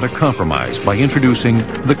urgently sought a compromise by introducing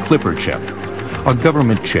the Clipper chip, a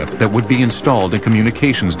government chip that would be installed in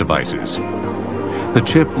communications devices. The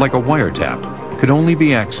chip, like a wiretap, could only be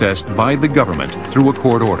accessed by the government through a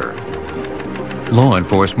court order. Law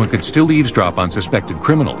enforcement could still eavesdrop on suspected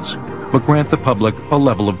criminals, but grant the public a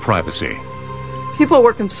level of privacy. People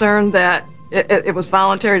were concerned that it was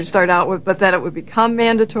voluntary to start out with, but that it would become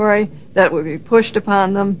mandatory, that it would be pushed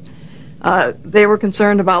upon them. They were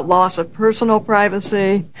concerned about loss of personal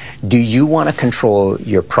privacy. Do you want to control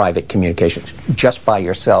your private communications just by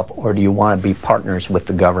yourself, or do you want to be partners with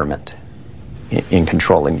the government in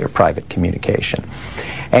controlling your private communication?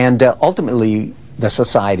 And ultimately, the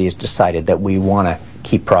society has decided that we want to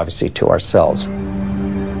keep privacy to ourselves.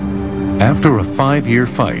 After a 5-year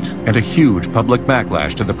fight and a huge public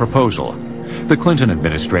backlash to the proposal, the Clinton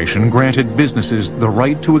administration granted businesses the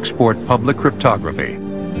right to export public cryptography.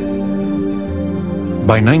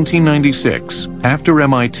 By 1996, after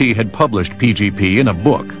MIT had published PGP in a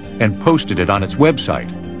book and posted it on its website,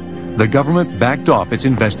 the government backed off its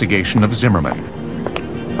investigation of Zimmermann.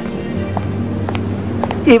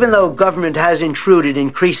 Even though government has intruded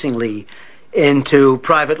increasingly into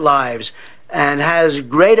private lives and has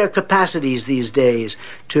greater capacities these days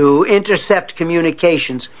to intercept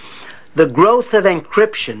communications, the growth of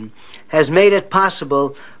encryption has made it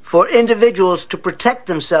possible for individuals to protect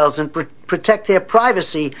themselves and protect their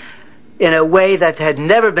privacy in a way that had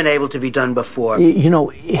never been able to be done before. You know,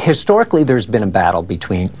 historically there's been a battle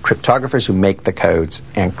between cryptographers who make the codes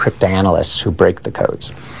and cryptanalysts who break the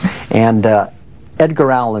codes. And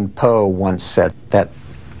Edgar Allan Poe once said that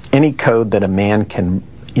any code that a man can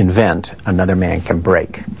invent, another man can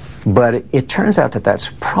break. But it turns out that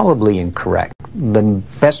that's probably incorrect. The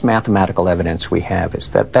best mathematical evidence we have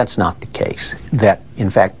is that that's not the case, that in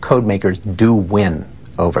fact code makers do win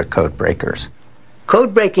over code breakers.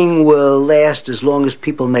 Code breaking will last as long as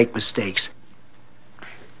people make mistakes.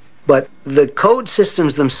 But the code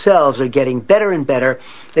systems themselves are getting better and better.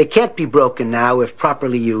 They can't be broken now if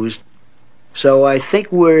properly used. So I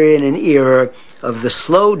think we're in an era of the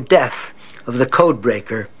slow death of the code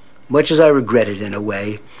breaker, much as I regret it in a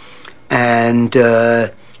way, and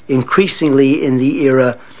increasingly in the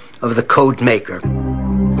era of the code maker.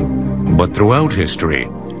 But throughout history,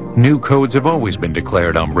 new codes have always been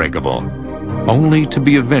declared unbreakable, only to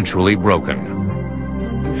be eventually broken.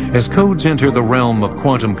 As codes enter the realm of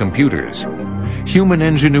quantum computers, human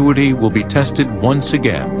ingenuity will be tested once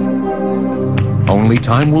again. Only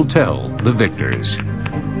time will tell the victors.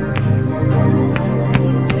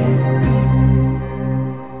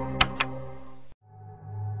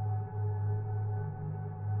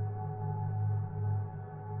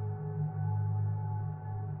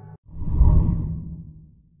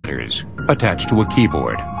 Attached to a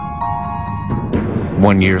keyboard.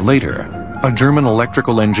 1 year later, a German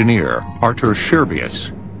electrical engineer, Arthur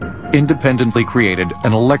Scherbius, independently created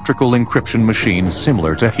an electrical encryption machine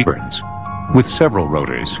similar to Hebron's, with several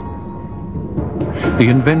rotors. The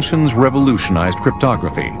inventions revolutionized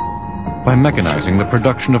cryptography by mechanizing the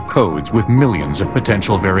production of codes with millions of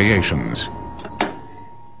potential variations.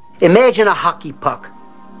 Imagine a hockey puck.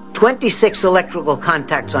 26 electrical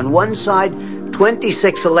contacts on one side,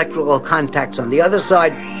 26 electrical contacts on the other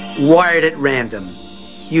side, wired at random.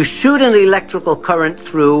 You shoot an electrical current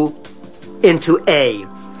through into A.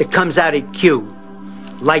 It comes out at Q,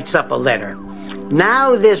 lights up a letter.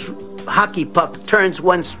 Now this hockey puck turns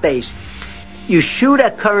one space. You shoot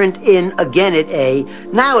a current in again at A.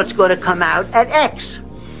 Now it's going to come out at X.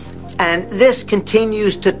 And this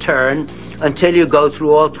continues to turn until you go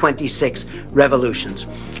through all 26 revolutions.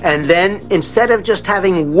 And then, instead of just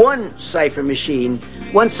having one cipher machine,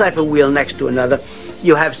 one cipher wheel next to another,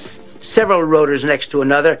 you have several rotors next to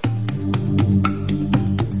another.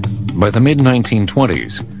 By the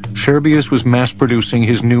mid-1920s, Scherbius was mass-producing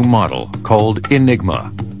his new model, called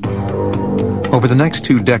Enigma. Over the next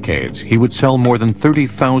 2 decades, he would sell more than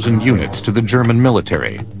 30,000 units to the German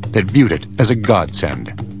military that viewed it as a godsend.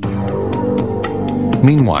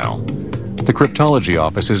 Meanwhile, the cryptology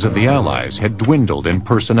offices of the Allies had dwindled in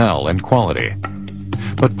personnel and quality.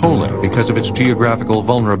 But Poland, because of its geographical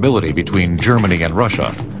vulnerability between Germany and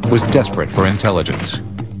Russia, was desperate for intelligence.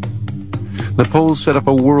 The Poles set up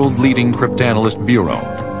a world-leading cryptanalyst bureau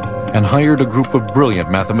and hired a group of brilliant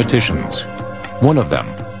mathematicians. One of them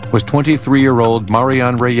was 23-year-old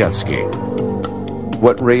Marian Rejewski.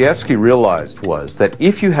 What Rejewski realized was that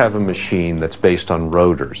if you have a machine that's based on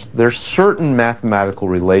rotors, there's certain mathematical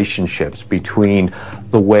relationships between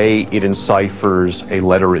the way it enciphers a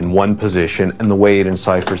letter in one position and the way it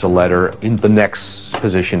enciphers a letter in the next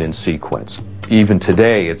position in sequence. Even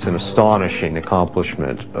today, it's an astonishing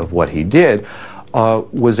accomplishment of what he did,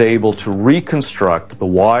 was able to reconstruct the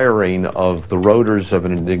wiring of the rotors of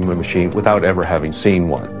an Enigma machine without ever having seen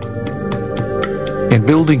one. In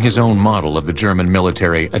building his own model of the German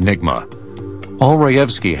military Enigma, all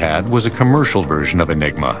Rejewski had was a commercial version of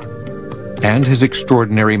Enigma and his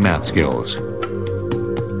extraordinary math skills.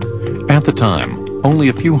 At the time, only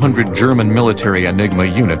a few hundred German military Enigma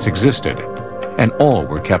units existed, and all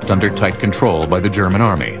were kept under tight control by the German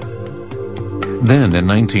army. Then, in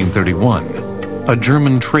 1931, a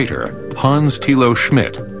German traitor, Hans Thilo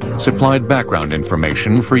Schmidt, supplied background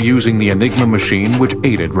information for using the Enigma machine which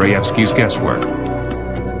aided Rejewski's guesswork.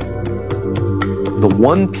 The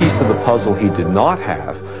one piece of the puzzle he did not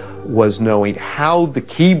have was knowing how the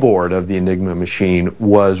keyboard of the Enigma machine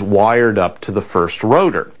was wired up to the first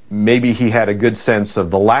rotor. Maybe he had a good sense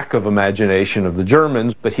of the lack of imagination of the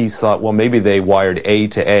Germans, but he thought, well, maybe they wired A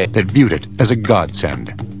to A. That viewed it as a godsend.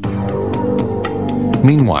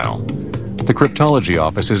 Meanwhile, the cryptology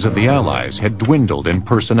offices of the Allies had dwindled in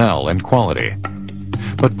personnel and quality.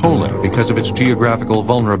 But Poland, because of its geographical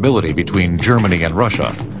vulnerability between Germany and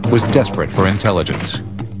Russia, was desperate for intelligence.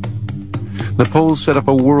 The Poles set up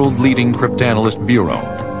a world-leading cryptanalyst bureau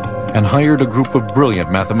and hired a group of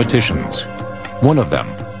brilliant mathematicians. One of them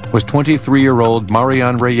was 23-year-old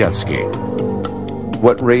Marian Rejewski.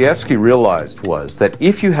 What Rejewski realized was that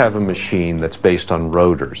if you have a machine that's based on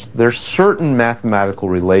rotors, there's certain mathematical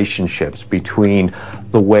relationships between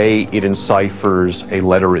the way it enciphers a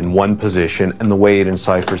letter in one position and the way it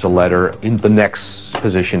enciphers a letter in the next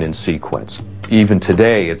position in sequence. Even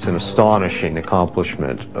today, it's an astonishing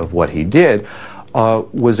accomplishment of what he did,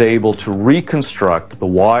 was able to reconstruct the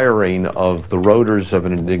wiring of the rotors of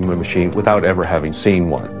an Enigma machine without ever having seen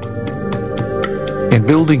one. In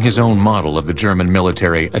building his own model of the German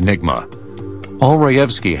military Enigma, all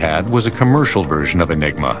Rejewski had was a commercial version of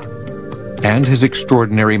Enigma and his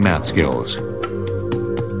extraordinary math skills.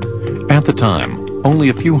 At the time, only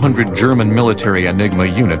a few hundred German military Enigma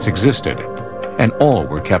units existed, and all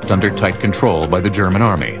were kept under tight control by the German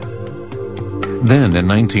army. Then, in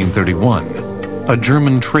 1931, a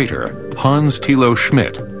German traitor, Hans Thilo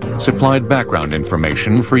Schmidt, supplied background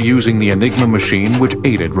information for using the Enigma machine which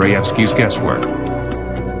aided Rejewski's guesswork.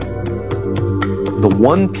 The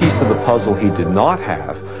one piece of the puzzle he did not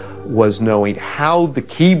have was knowing how the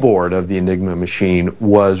keyboard of the Enigma machine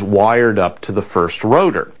was wired up to the first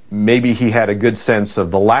rotor. Maybe he had a good sense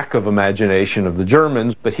of the lack of imagination of the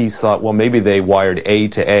Germans, but he thought, well, maybe they wired A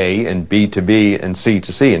to A and B to B and C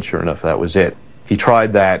to C, and sure enough, that was it. He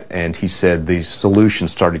tried that, and he said the solution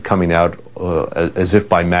started coming out as if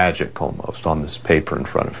by magic, almost, on this paper in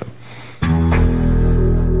front of him.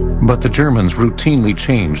 But the Germans routinely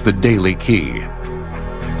changed the daily key,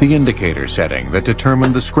 the indicator setting that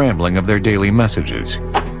determined the scrambling of their daily messages.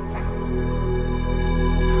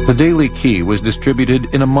 The daily key was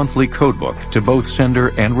distributed in a monthly codebook to both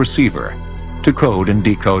sender and receiver to code and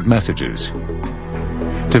decode messages.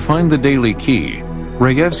 To find the daily key,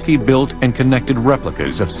 Rejewski built and connected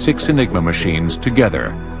replicas of 6 Enigma machines together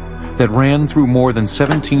that ran through more than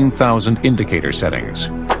 17,000 indicator settings.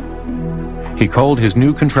 He called his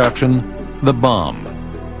new contraption the bomb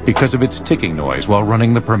because of its ticking noise while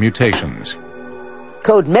running the permutations.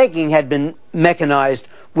 Code making had been mechanized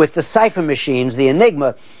with the cipher machines, the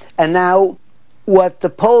Enigma, and now what the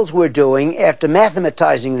Poles were doing after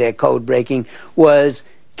mathematizing their code breaking was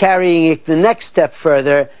carrying it the next step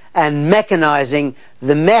further and mechanizing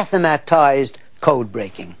the mathematized code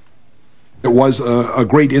breaking. It was a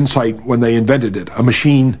great insight when they invented it, a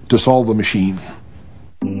machine to solve a machine.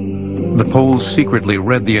 The Poles secretly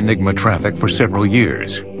read the Enigma traffic for several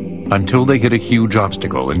years, until they hit a huge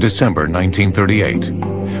obstacle in December 1938,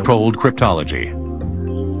 controlled cryptology.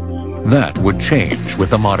 That would change with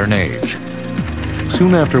the modern age.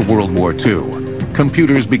 Soon after World War II,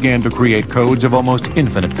 computers began to create codes of almost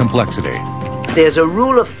infinite complexity. There's a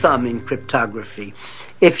rule of thumb in cryptography.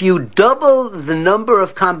 If you double the number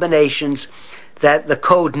of combinations that the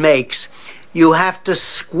code makes, you have to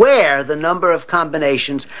square the number of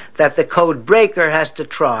combinations that the code breaker has to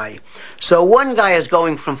try. So one guy is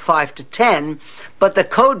going from 5 to 10, but the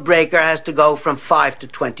code breaker has to go from 5 to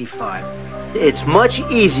 25. It's much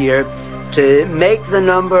easier to make the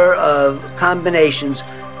number of combinations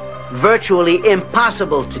virtually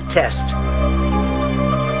impossible to test.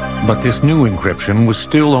 But this new encryption was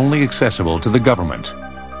still only accessible to the government.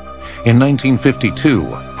 In 1952,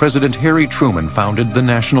 President Harry Truman founded the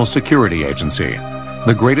National Security Agency,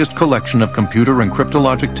 the greatest collection of computer and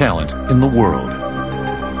cryptologic talent in the world.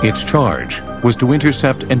 Its charge was to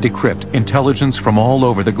intercept and decrypt intelligence from all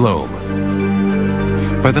over the globe.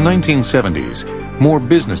 By the 1970s, more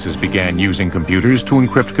businesses began using computers to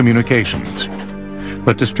encrypt communications.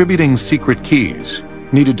 But distributing secret keys,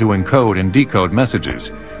 needed to encode and decode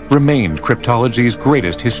messages, remained cryptology's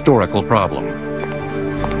greatest historical problem.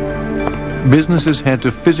 Businesses had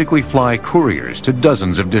to physically fly couriers to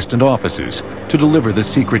dozens of distant offices to deliver the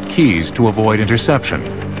secret keys to avoid interception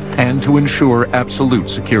and to ensure absolute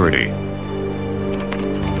security.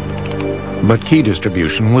 But key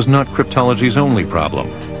distribution was not cryptology's only problem.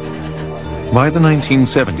 By the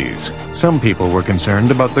 1970s, some people were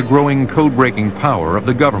concerned about the growing code-breaking power of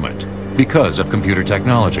the government because of computer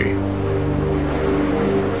technology.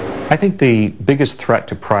 I think the biggest threat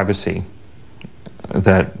to privacy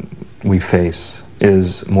that we face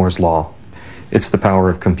is Moore's Law. It's the power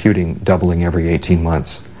of computing doubling every 18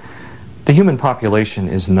 months. The human population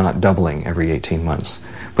is not doubling every 18 months,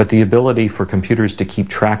 but the ability for computers to keep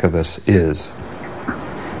track of us is.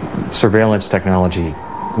 Surveillance technology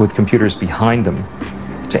with computers behind them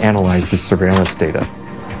to analyze the surveillance data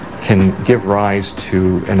can give rise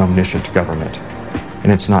to an omniscient government.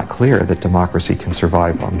 And it's not clear that democracy can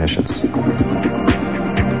survive omniscience.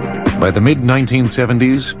 By the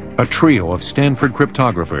mid-1970s, a trio of Stanford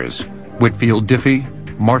cryptographers, Whitfield Diffie,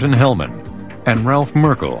 Martin Hellman, and Ralph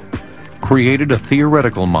Merkle, created a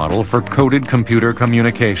theoretical model for coded computer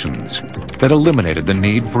communications that eliminated the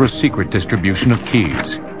need for a secret distribution of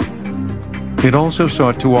keys. It also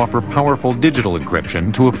sought to offer powerful digital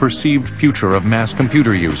encryption to a perceived future of mass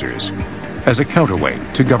computer users as a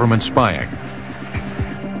counterweight to government spying.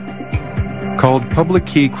 Called public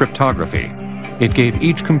key cryptography, it gave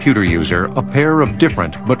each computer user a pair of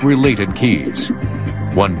different but related keys,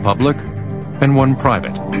 one public and one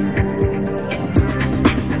private.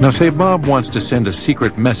 Now say Bob wants to send a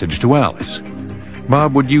secret message to Alice.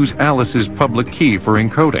 Bob would use Alice's public key for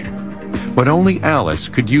encoding, but only Alice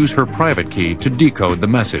could use her private key to decode the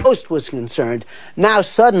message. Post was concerned. Now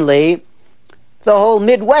suddenly, the whole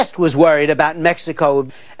Midwest was worried about Mexico,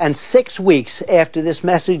 and 6 weeks after this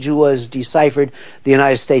message was deciphered, the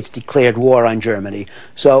United States declared war on Germany.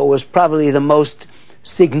 So it was probably the most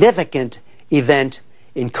significant event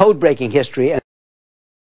in code-breaking history.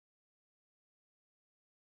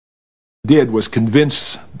 Did was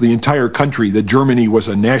convince the entire country that Germany was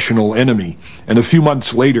a national enemy. And a few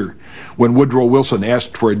months later, when Woodrow Wilson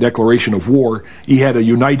asked for a declaration of war, he had a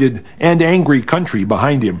united and angry country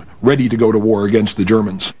behind him, ready to go to war against the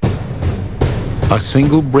Germans. A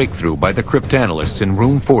single breakthrough by the cryptanalysts in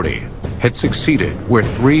Room 40 had succeeded where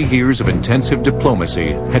 3 years of intensive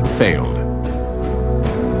diplomacy had failed.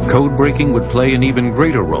 Code breaking would play an even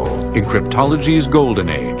greater role in cryptology's golden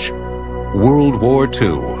age, World War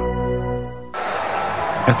II.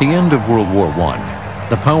 At the end of World War I,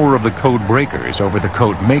 the power of the code breakers over the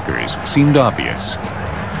code makers seemed obvious.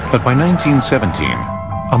 But by 1917,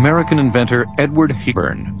 American inventor Edward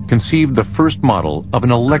Hepburn conceived the first model of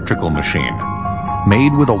an electrical machine,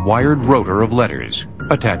 made with a wired rotor of letters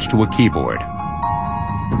attached to a keyboard.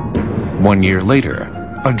 1 year later,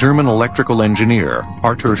 a German electrical engineer,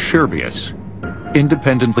 Arthur Scherbius,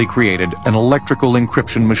 independently created an electrical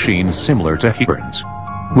encryption machine similar to Hebron's,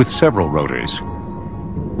 with several rotors.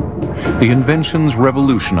 The inventions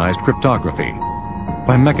revolutionized cryptography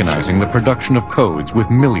by mechanizing the production of codes with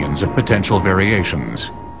millions of potential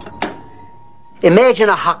variations. Imagine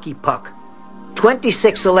a hockey puck.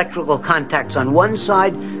 26 electrical contacts on one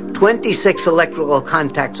side, 26 electrical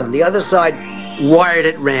contacts on the other side, wired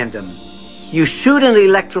at random. You shoot an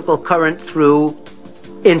electrical current through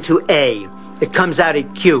into A. It comes out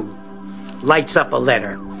at Q, lights up a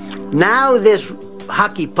letter. Now this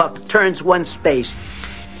hockey puck turns one space.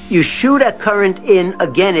 You shoot a current in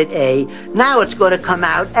again at A. Now it's going to come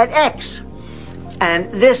out at X.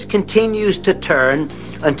 And this continues to turn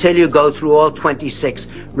until you go through all 26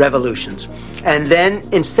 revolutions. And then,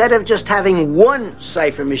 instead of just having one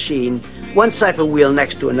cipher machine, one cipher wheel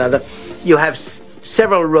next to another, you have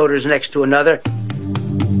several rotors next to another.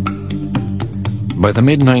 By the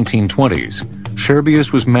mid-1920s,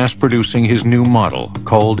 Scherbius was mass-producing his new model,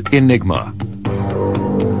 called Enigma.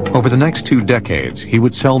 Over the next 2 decades, he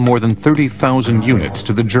would sell more than 30,000 units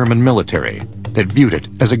to the German military that viewed it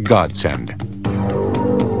as a godsend.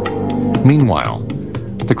 Meanwhile,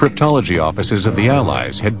 the cryptology offices of the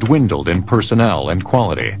Allies had dwindled in personnel and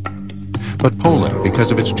quality. But Poland,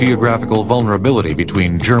 because of its geographical vulnerability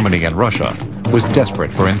between Germany and Russia, was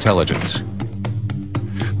desperate for intelligence.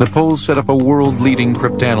 The Poles set up a world-leading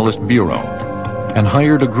cryptanalyst bureau and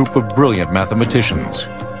hired a group of brilliant mathematicians.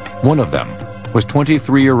 One of them was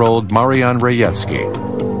 23-year-old Marian Rejewski.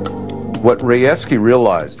 What Rejewski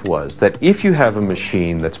realized was that if you have a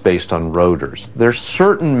machine that's based on rotors, there's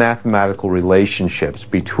certain mathematical relationships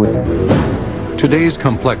between. Today's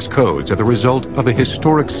complex codes are the result of a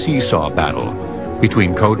historic seesaw battle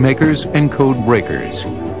between code makers and code breakers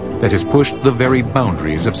that has pushed the very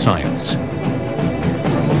boundaries of science.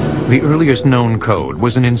 The earliest known code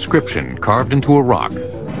was an inscription carved into a rock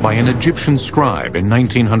by an Egyptian scribe in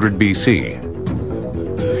 1900 BC.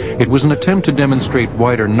 It was an attempt to demonstrate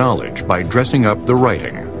wider knowledge by dressing up the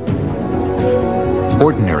writing.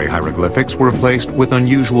 Ordinary hieroglyphics were replaced with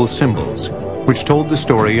unusual symbols, which told the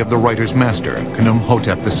story of the writer's master,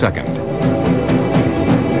 Khnum-Hotep II.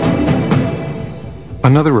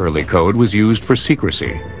 Another early code was used for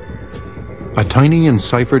secrecy. A tiny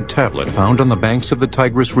enciphered tablet found on the banks of the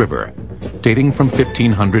Tigris River, dating from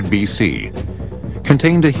 1500 BC,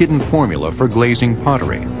 contained a hidden formula for glazing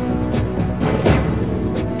pottery.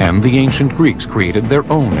 And the ancient Greeks created their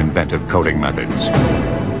own inventive coding methods.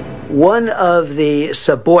 One of the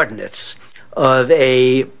subordinates of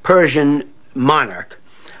a Persian monarch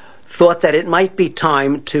thought that it might be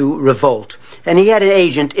time to revolt. And he had an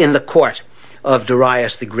agent in the court of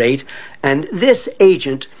Darius the Great, and this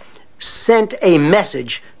agent sent a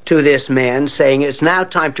message to this man saying it's now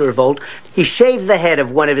time to revolt. He shaved the head of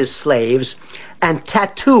one of his slaves and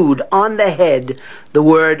tattooed on the head the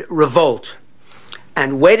word revolt,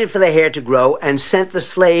 and waited for the hair to grow and sent the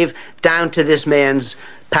slave down to this man's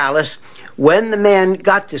palace. When the man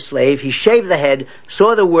got the slave, he shaved the head,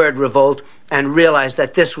 saw the word revolt, and realized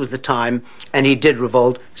that this was the time, and he did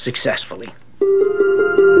revolt successfully.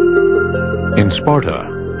 In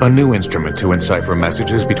Sparta, a new instrument to encipher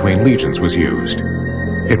messages between legions was used.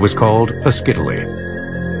 It was called a skytale.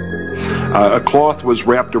 A cloth was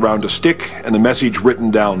wrapped around a stick and a message written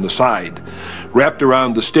down the side. Wrapped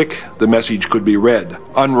around the stick, the message could be read.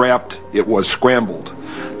 Unwrapped, it was scrambled.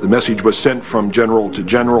 The message was sent from general to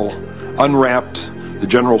general. Unwrapped, the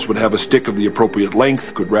generals would have a stick of the appropriate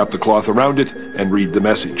length, could wrap the cloth around it, and read the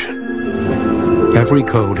message. Every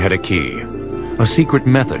code had a key, a secret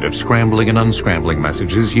method of scrambling and unscrambling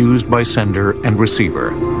messages used by sender and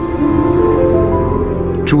receiver.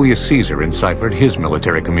 Julius Caesar enciphered his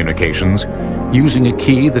military communications using a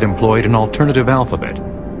key that employed an alternative alphabet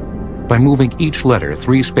by moving each letter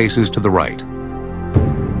 3 spaces to the right.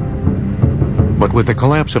 But with the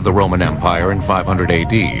collapse of the Roman Empire in 500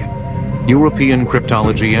 AD, European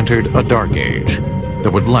cryptology entered a dark age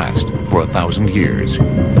that would last for 1,000 years.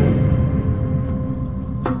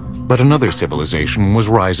 But another civilization was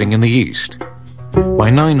rising in the East. By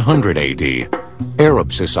 900 AD,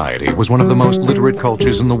 Arab society was one of the most literate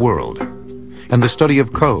cultures in the world, and the study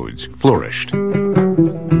of codes flourished.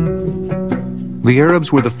 The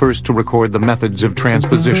Arabs were the first to record the methods of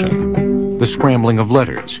transposition, the scrambling of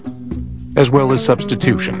letters, as well as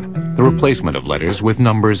substitution, the replacement of letters with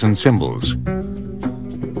numbers and symbols.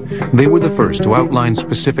 They were the first to outline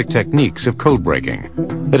specific techniques of code breaking.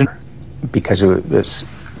 Because it was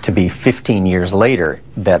to be 15 years later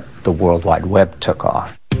that the World Wide Web took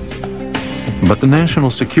off. But the National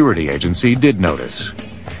Security Agency did notice.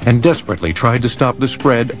 and desperately tried to stop the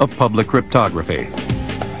spread of public cryptography.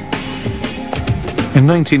 In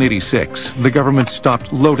 1986, the government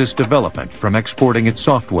stopped Lotus Development from exporting its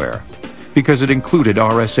software because it included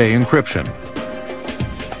RSA encryption.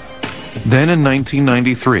 Then in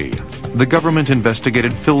 1993, the government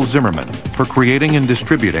investigated Phil Zimmermann for creating and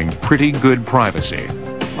distributing Pretty Good Privacy,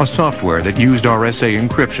 a software that used RSA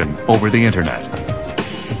encryption over the internet.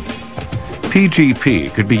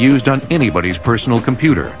 PGP could be used on anybody's personal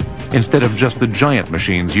computer, instead of just the giant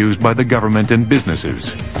machines used by the government and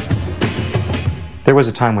businesses. There was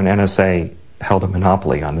a time when NSA held a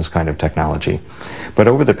monopoly on this kind of technology, but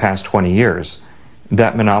over the past 20 years,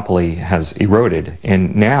 that monopoly has eroded,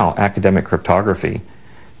 and now academic cryptography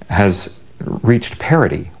has reached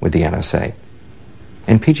parity with the NSA.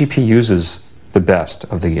 And PGP uses the best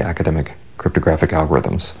of the academic cryptographic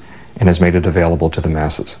algorithms and has made it available to the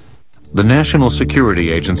masses. The National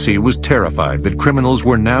Security Agency was terrified that criminals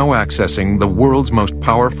were now accessing the world's most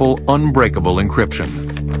powerful, unbreakable encryption.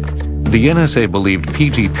 The NSA believed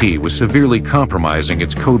PGP was severely compromising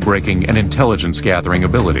its code-breaking and intelligence-gathering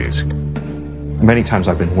abilities. Many times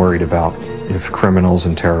I've been worried about if criminals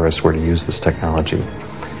and terrorists were to use this technology.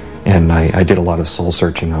 And I did a lot of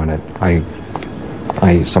soul-searching on it.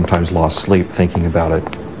 I sometimes lost sleep thinking about it.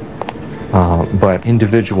 But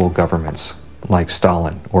individual governments, like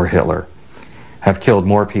Stalin or Hitler, have killed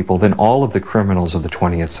more people than all of the criminals of the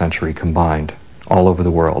 20th century combined, all over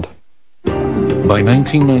the world. By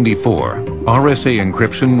 1994, RSA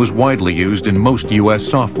encryption was widely used in most U.S.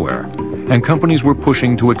 software, and companies were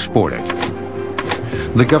pushing to export it.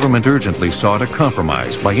 The government urgently sought a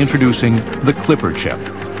compromise by introducing the Clipper chip,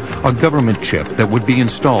 a government chip that would be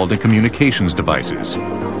installed in communications devices.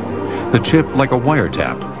 The chip, like a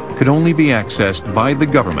wiretap, could only be accessed by the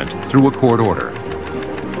government through a court order.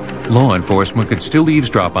 Law enforcement could still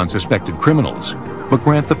eavesdrop on suspected criminals, but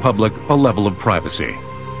grant the public a level of privacy.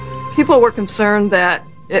 People were concerned that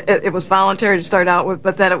it was voluntary to start out with,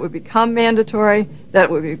 but that it would become mandatory, that it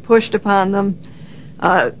would be pushed upon them.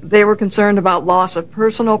 They were concerned about loss of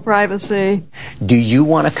personal privacy. Do you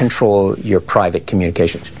want to control your private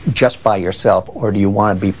communications just by yourself, or do you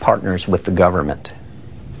want to be partners with the government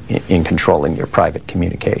in controlling your private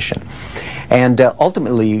communication? And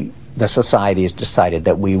ultimately, the society has decided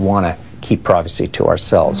that we want to keep privacy to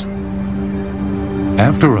ourselves.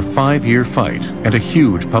 After a 5-year fight and a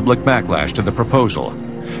huge public backlash to the proposal,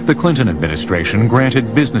 the Clinton administration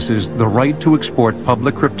granted businesses the right to export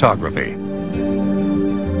public cryptography.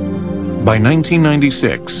 By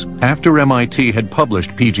 1996, after MIT had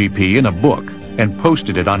published PGP in a book and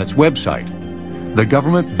posted it on its website, the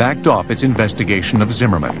government backed off its investigation of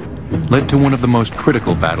Zimmermann, led to one of the most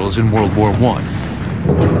critical battles in World War I.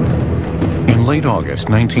 In late August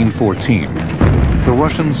 1914, the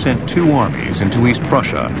Russians sent 2 armies into East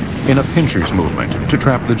Prussia in a pinchers movement to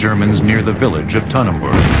trap the Germans near the village of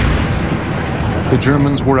Tannenberg. The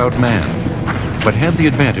Germans were outmanned, but had the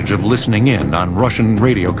advantage of listening in on Russian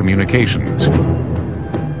radio communications.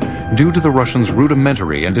 Due to the Russians'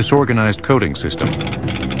 rudimentary and disorganized coding system,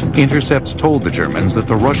 intercepts told the Germans that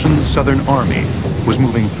the Russian Southern Army was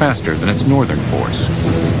moving faster than its northern force.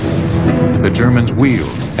 The Germans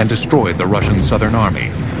wheeled and destroyed the Russian Southern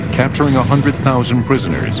Army, capturing 100,000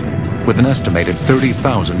 prisoners, with an estimated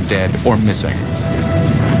 30,000 dead or missing.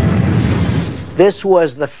 This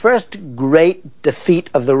was the first great defeat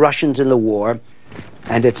of the Russians in the war,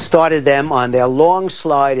 and it started them on their long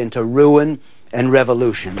slide into ruin and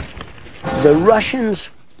revolution. The Russians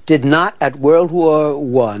did not, at World War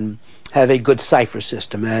I, have a good cipher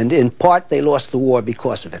system, and in part they lost the war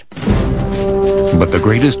because of it. But the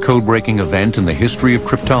greatest code-breaking event in the history of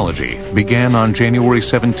cryptology began on January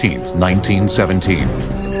 17, 1917.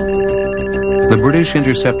 The British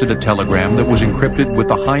intercepted a telegram that was encrypted with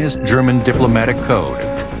the highest German diplomatic code,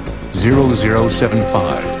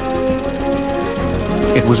 0075.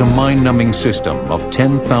 It was a mind-numbing system of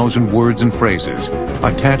 10,000 words and phrases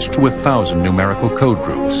attached to 1,000 numerical code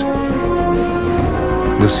groups.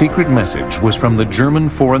 The secret message was from the German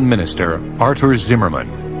Foreign Minister, Arthur Zimmermann,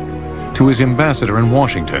 to his ambassador in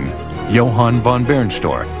Washington, Johann von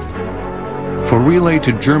Bernstorff, for relay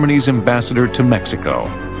to Germany's ambassador to Mexico,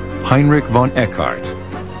 Heinrich von Eckart.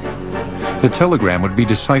 The telegram would be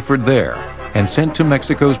deciphered there and sent to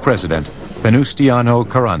Mexico's president, Venustiano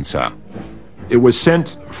Carranza. It was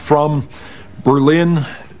sent from Berlin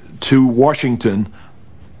to Washington,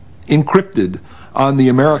 encrypted on the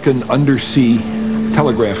American undersea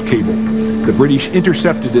telegraph cable. The British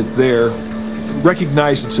intercepted it there,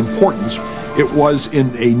 recognized its importance. It was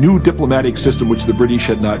in a new diplomatic system which the British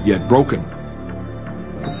had not yet broken.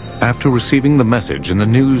 After receiving the message in the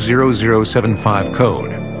new 0075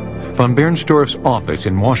 code, Von Bernstorff's office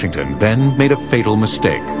in Washington then made a fatal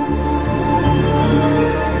mistake.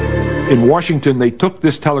 In Washington, they took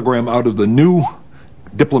this telegram out of the new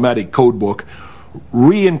diplomatic code book,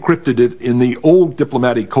 re-encrypted it in the old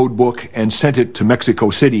diplomatic code book, and sent it to Mexico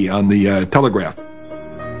City on the telegraph.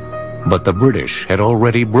 But the British had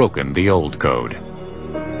already broken the old code.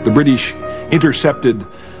 The British intercepted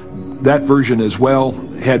that version as well,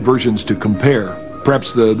 had versions to compare.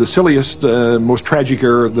 Perhaps the silliest, most tragic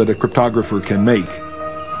error that a cryptographer can make.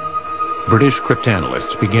 British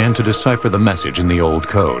cryptanalysts began to decipher the message in the old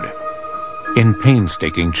code in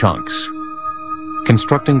painstaking chunks,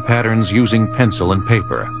 constructing patterns using pencil and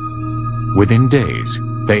paper. Within days,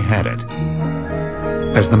 they had it.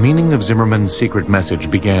 As the meaning of Zimmermann's secret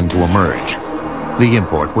message began to emerge, the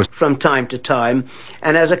import was from time to time,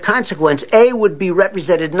 and as a consequence, A would be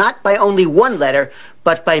represented not by only one letter,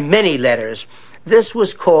 but by many letters. This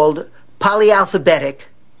was called polyalphabetic,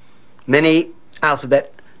 many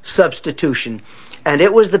alphabet substitution, and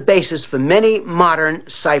it was the basis for many modern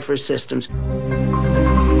cipher systems.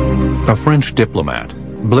 A French diplomat,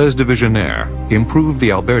 Blaise de Vigenère, improved the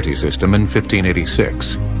Alberti system in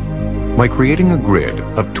 1586 by creating a grid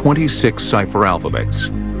of 26 cipher alphabets,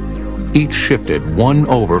 each shifted one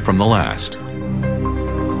over from the last.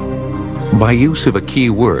 By use of a key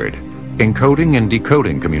word, encoding and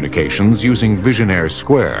decoding communications using Vigenère's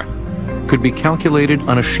square could be calculated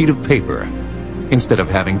on a sheet of paper instead of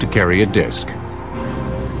having to carry a disk.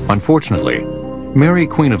 Unfortunately, Mary,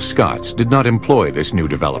 Queen of Scots, did not employ this new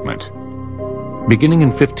development. Beginning in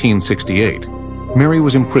 1568, Mary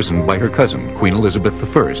was imprisoned by her cousin, Queen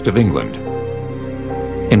Elizabeth I of England.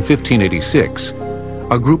 In 1586,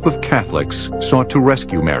 a group of Catholics sought to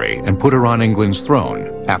rescue Mary and put her on England's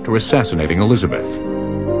throne after assassinating Elizabeth.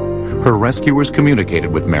 Her rescuers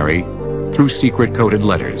communicated with Mary through secret coded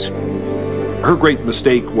letters. Her great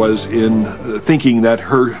mistake was in thinking that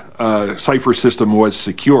her cipher system was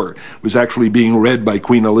secure. It was actually being read by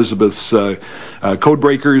Queen Elizabeth's code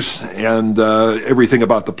breakers, and everything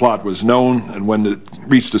about the plot was known. And when it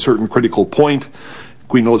reached a certain critical point,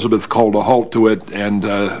 Queen Elizabeth called a halt to it and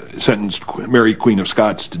sentenced Mary, Queen of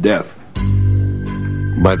Scots, to death.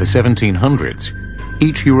 By the 1700s,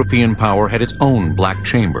 each European power had its own black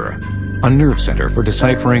chamber, a nerve center for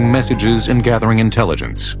deciphering messages and gathering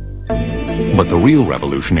intelligence. But the real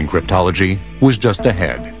revolution in cryptology was just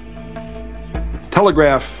ahead.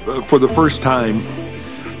 Telegraph, for the first time,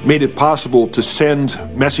 made it possible to send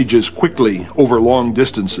messages quickly over long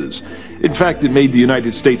distances. In fact, it made the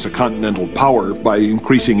United States a continental power by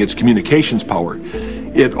increasing its communications power.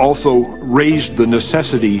 It also raised the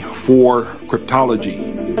necessity for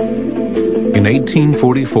cryptology. In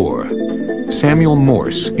 1844, Samuel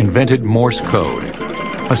Morse invented Morse code,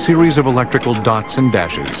 a series of electrical dots and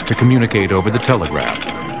dashes to communicate over the telegraph.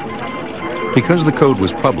 Because the code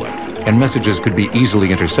was public and messages could be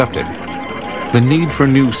easily intercepted, the need for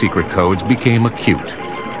new secret codes became acute.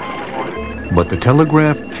 But the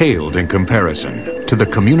telegraph paled in comparison to the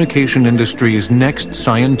communication industry's next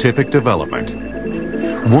scientific development,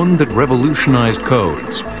 one that revolutionized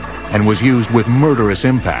codes and was used with murderous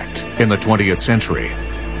impact in the 20th century.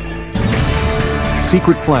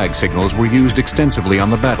 Secret flag signals were used extensively on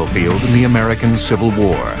the battlefield in the American Civil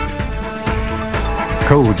War.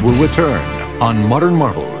 Codes will return on Modern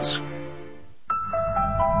Marvels.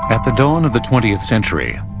 At the dawn of the 20th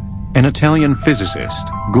century, an Italian physicist,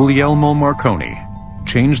 Guglielmo Marconi,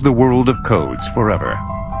 changed the world of codes forever.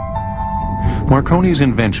 Marconi's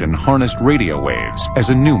invention harnessed radio waves as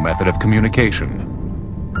a new method of communication.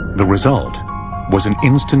 The result was an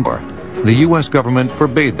instant war. The U.S. government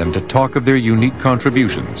forbade them to talk of their unique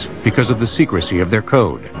contributions because of the secrecy of their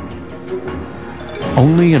code.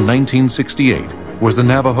 Only in 1968 was the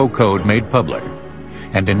Navajo Code made public,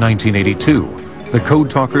 and in 1982, the Code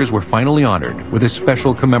Talkers were finally honored with a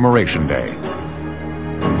special commemoration day.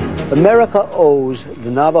 America owes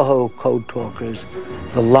the Navajo Code Talkers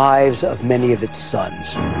the lives of many of its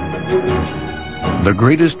sons. The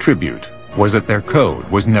greatest tribute was that their code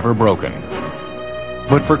was never broken.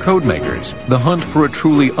 But for code makers, the hunt for a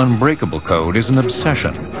truly unbreakable code is an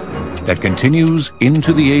obsession that continues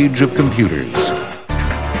into the age of computers.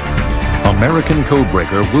 American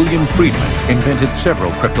codebreaker William Friedman invented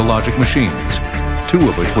several cryptologic machines, two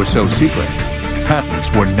of which were so secret, patents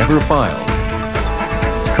were never filed.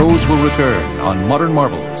 Codes will return on Modern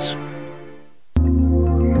Marvels.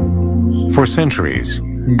 For centuries,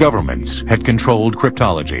 governments had controlled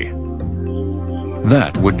cryptology.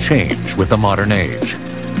 That would change with the modern age.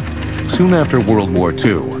 Soon after World War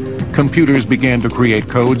II, computers began to create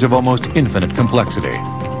codes of almost infinite complexity.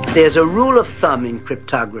 There's a rule of thumb in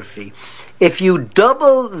cryptography. If you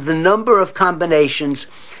double the number of combinations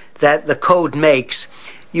that the code makes,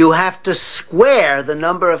 you have to square the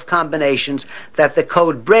number of combinations that the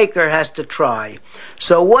code breaker has to try.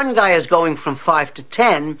 So one guy is going from 5 to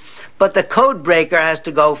 10, but the code breaker has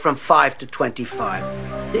to go from 5 to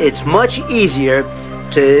 25. It's much easier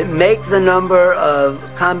to make the number of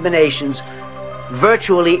combinations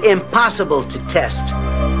virtually impossible to test.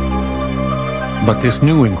 But this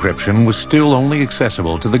new encryption was still only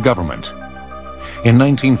accessible to the government. In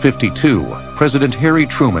 1952, President Harry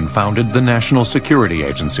Truman founded the National Security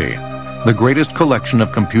Agency, the greatest collection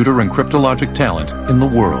of computer and cryptologic talent in the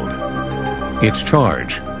world. Its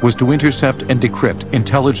charge was to intercept and decrypt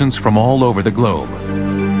intelligence from all over the globe.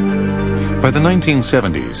 By the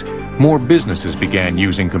 1970s, more businesses began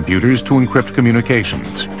using computers to encrypt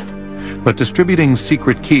communications. But distributing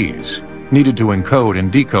secret keys, needed to encode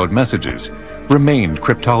and decode messages, remained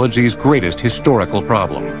cryptology's greatest historical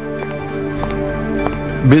problem.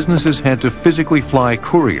 Businesses had to physically fly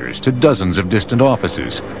couriers to dozens of distant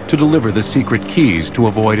offices to deliver the secret keys to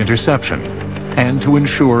avoid interception and to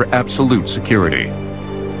ensure absolute security.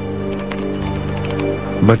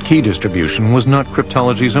 But key distribution was not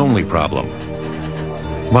cryptology's only problem.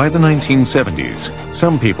 By the 1970s,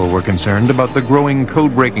 some people were concerned about the growing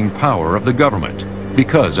code-breaking power of the government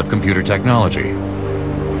because of computer technology.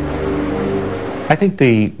 I think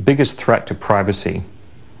the biggest threat to privacy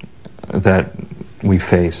that we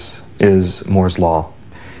face is Moore's Law.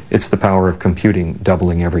 It's the power of computing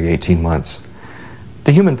doubling every 18 months.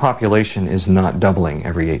 The human population is not doubling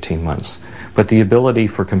every 18 months, but the ability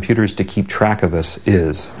for computers to keep track of us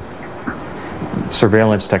is.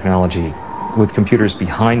 Surveillance technology with computers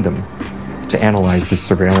behind them to analyze the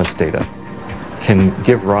surveillance data can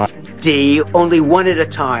give rise. Only one at a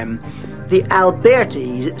time. The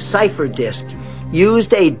Alberti cipher disk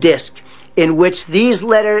used a disk in which these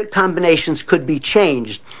letter combinations could be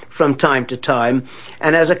changed from time to time,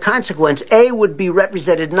 and as a consequence, A would be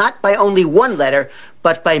represented not by only one letter,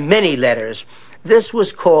 but by many letters. This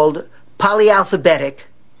was called polyalphabetic,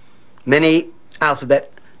 many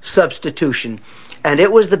alphabet substitution, and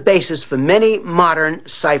it was the basis for many modern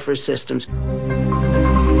cipher systems.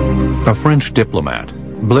 A French diplomat,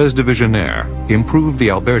 Blaise de Vigenère, improved the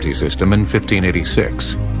Alberti system in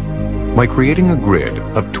 1586. By creating a grid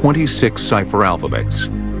of 26 cipher alphabets,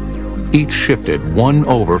 each shifted one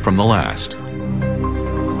over from the last.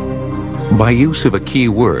 By use of a key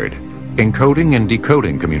word, encoding and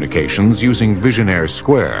decoding communications using Vigenère's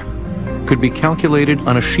square could be calculated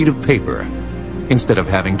on a sheet of paper instead of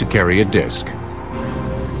having to carry a disk.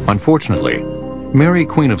 Unfortunately, Mary,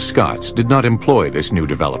 Queen of Scots, did not employ this new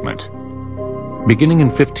development. Beginning in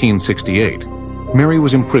 1568, Mary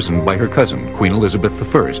was imprisoned by her cousin, Queen Elizabeth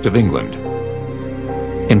I of England.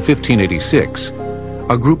 In 1586,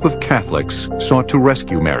 a group of Catholics sought to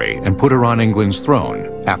rescue Mary and put her on England's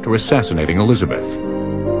throne after assassinating Elizabeth.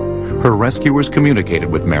 Her rescuers communicated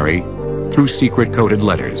with Mary through secret coded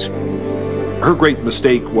letters. Her great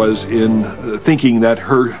mistake was in thinking that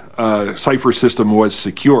her cipher system was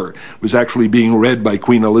secure. It was actually being read by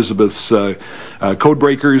Queen Elizabeth's code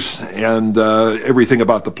breakers, and everything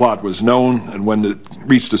about the plot was known. And when it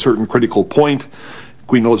reached a certain critical point,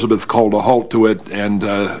 Queen Elizabeth called a halt to it and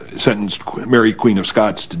sentenced Mary, Queen of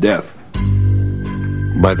Scots, to death.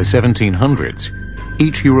 By the 1700s,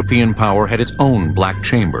 each European power had its own black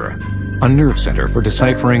chamber, a nerve center for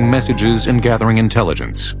deciphering messages and gathering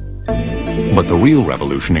intelligence. But the real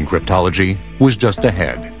revolution in cryptology was just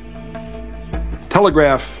ahead.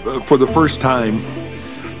 Telegraph, for the first time,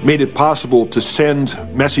 made it possible to send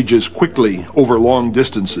messages quickly over long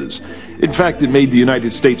distances. In fact, it made the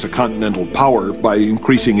United States a continental power by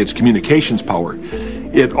increasing its communications power.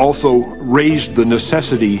 It also raised the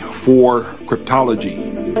necessity for cryptology.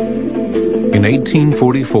 In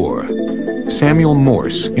 1844, Samuel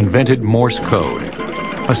Morse invented Morse code,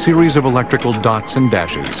 a series of electrical dots and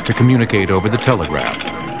dashes to communicate over the telegraph.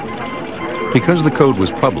 Because the code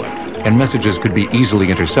was public and messages could be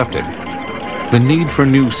easily intercepted, the need for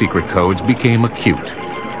new secret codes became acute.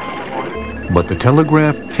 But the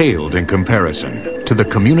telegraph paled in comparison to the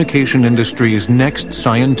communication industry's next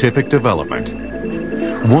scientific development,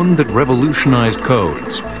 one that revolutionized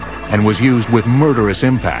codes and was used with murderous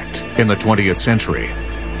impact in the 20th century.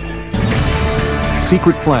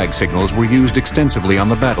 Secret flag signals were used extensively on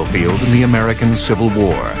the battlefield in the American Civil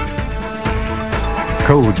War.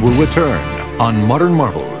 Codes will return on Modern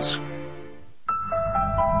Marvels.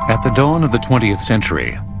 At the dawn of the 20th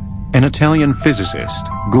century, an Italian physicist,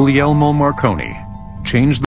 Guglielmo Marconi, changed